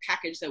our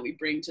package that we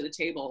bring to the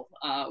table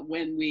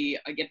when we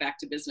get back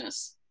to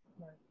business.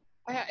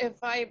 If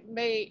I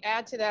may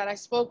add to that, I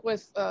spoke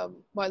with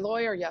my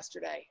lawyer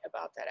yesterday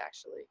about that,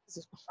 actually,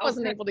 because I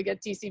wasn't able to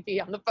get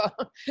TCP on the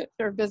phone.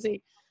 They're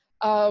busy.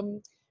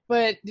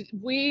 But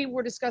we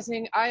were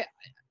discussing a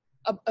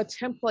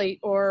template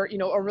or, you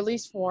know, a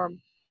release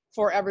form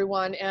for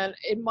everyone. And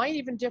it might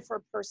even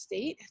differ per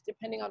state,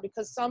 depending on,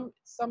 because some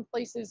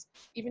places,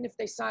 even if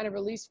they sign a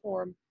release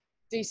form,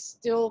 they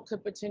still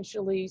could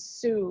potentially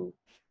sue.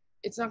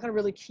 It's not going to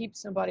really keep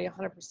somebody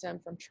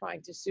 100% from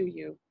trying to sue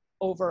you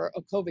over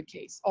a COVID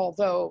case,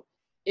 although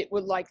it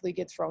would likely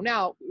get thrown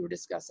out, we were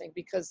discussing,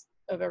 because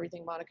of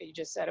everything, Monica, you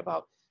just said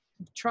about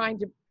trying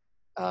to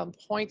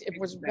point, if it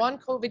was one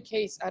COVID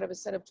case out of a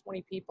set of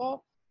 20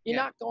 people, you're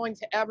not going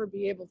to ever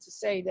be able to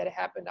say that it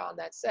happened on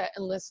that set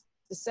unless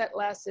the set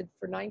lasted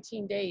for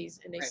 19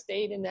 days and they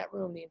stayed in that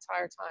room the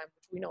entire time,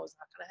 which we know is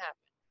not going to happen.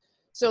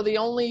 So the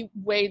only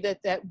way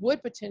that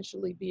would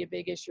potentially be a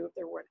big issue if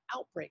there were an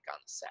outbreak on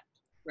the set.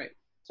 Right.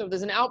 So if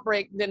there's an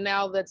outbreak, then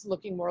now that's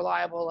looking more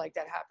liable, like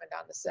that happened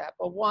on the set.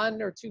 But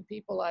 1 or 2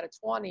 people out of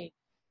 20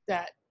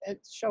 that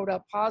showed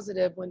up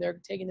positive when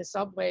they're taking the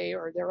subway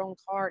or their own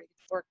car to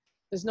get to work,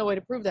 there's no way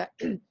to prove that.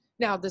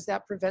 Now, does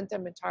that prevent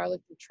them entirely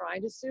from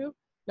trying to sue?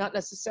 Not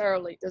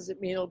necessarily. Does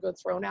it mean it'll get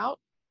thrown out?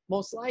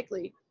 Most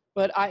likely.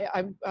 But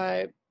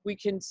we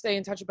can stay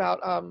in touch about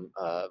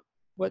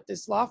what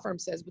this law firm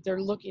says, but they're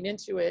looking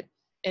into it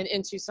and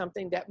into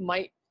something that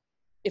might,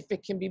 if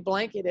it can be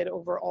blanketed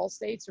over all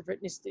states, or if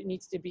it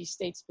needs to be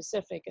state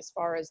specific as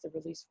far as the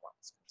release form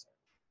is concerned.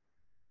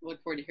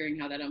 look forward to hearing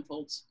how that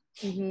unfolds.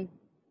 Mm-hmm.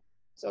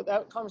 So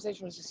that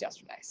conversation was just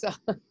yesterday. So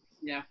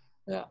Yeah.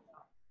 Yeah.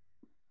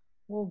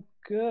 Well,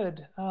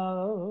 good.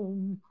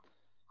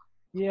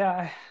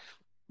 Yeah,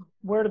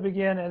 where to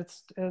begin?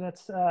 It's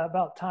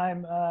about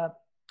time.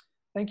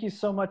 Thank you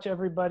so much,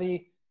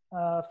 everybody,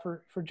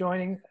 for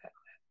joining.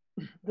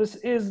 This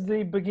is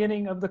the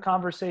beginning of the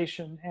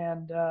conversation,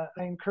 and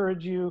I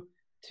encourage you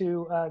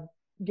to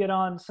get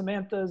on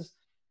Samantha's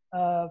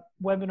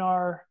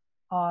webinar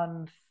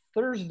on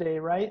Thursday,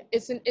 right?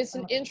 It's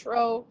an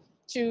intro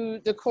to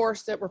the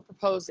course that we're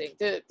proposing,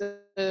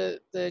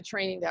 the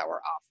training that we're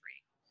offering.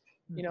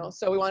 You know,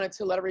 so we wanted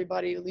to let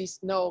everybody at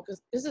least know,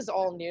 because this is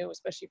all new,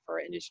 especially for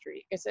our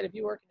industry. Like I said, if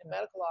you work in a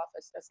medical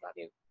office, that's not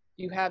new.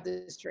 You have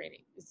this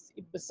training.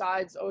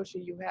 Besides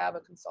OSHA, you have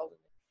a consultant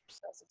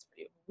that does it for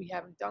you. We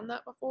haven't done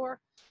that before.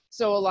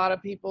 So a lot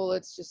of people,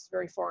 it's just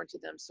very foreign to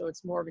them. So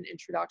it's more of an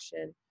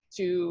introduction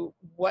to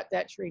what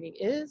that training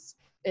is.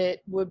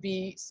 It would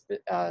be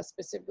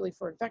specifically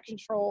for infection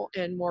control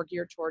and more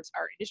geared towards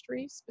our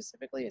industry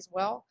specifically as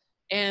well.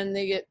 And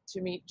they get to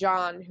meet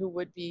John, who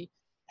would be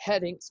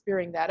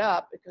spearing that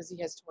up because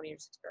he has 20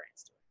 years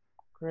experience to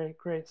it.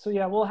 Great. So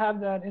yeah, we'll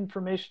have that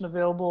information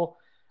available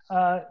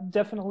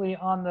definitely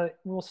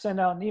we'll send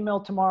out an email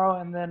tomorrow,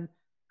 and then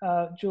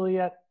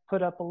Juliet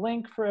put up a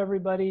link for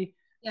everybody.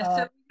 Yeah,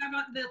 so we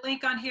have the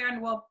link on here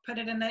and we'll put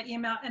it in the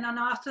email. And then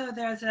also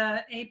there's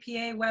a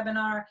APA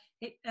webinar.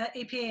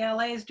 APA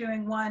LA is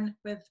doing one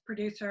with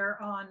producer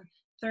on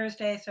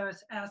Thursday. So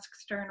it's Ask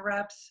Stern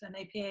Reps and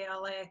APA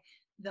LA.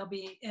 They'll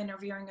be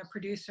interviewing a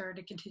producer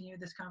to continue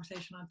this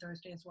conversation on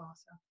Thursday as well.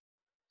 So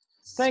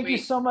thank you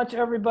so much,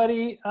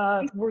 everybody.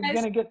 We're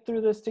going to get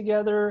through this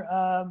together,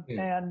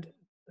 and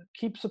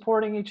keep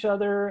supporting each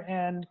other,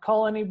 and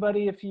call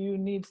anybody if you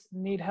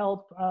need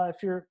help.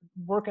 If you're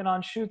working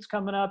on shoots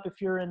coming up,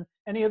 if you're in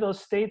any of those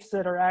states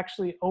that are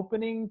actually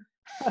opening,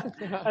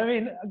 I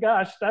mean,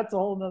 gosh, that's a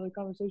whole nother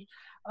conversation.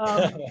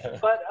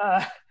 But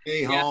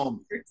stay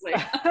home.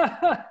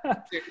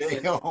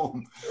 Stay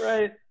home.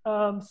 Right.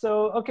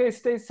 So, okay,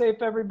 stay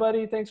safe,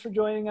 everybody. Thanks for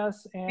joining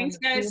us, and thanks,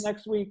 guys. see you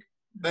next week.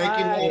 Thank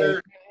you,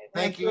 Nader.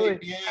 Thank you,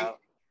 Absolutely. APA.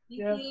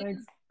 Yeah,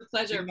 thanks. It's a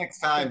pleasure. See you next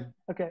time.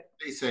 Okay.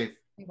 Stay safe.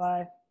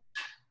 Bye.